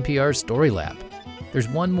NPR's Story Lab. There's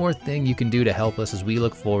one more thing you can do to help us as we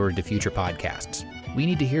look forward to future podcasts. We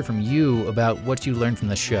need to hear from you about what you learned from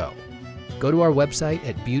the show. Go to our website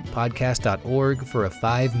at buttepodcast.org for a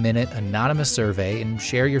 5-minute anonymous survey and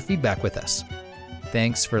share your feedback with us.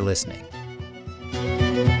 Thanks for listening.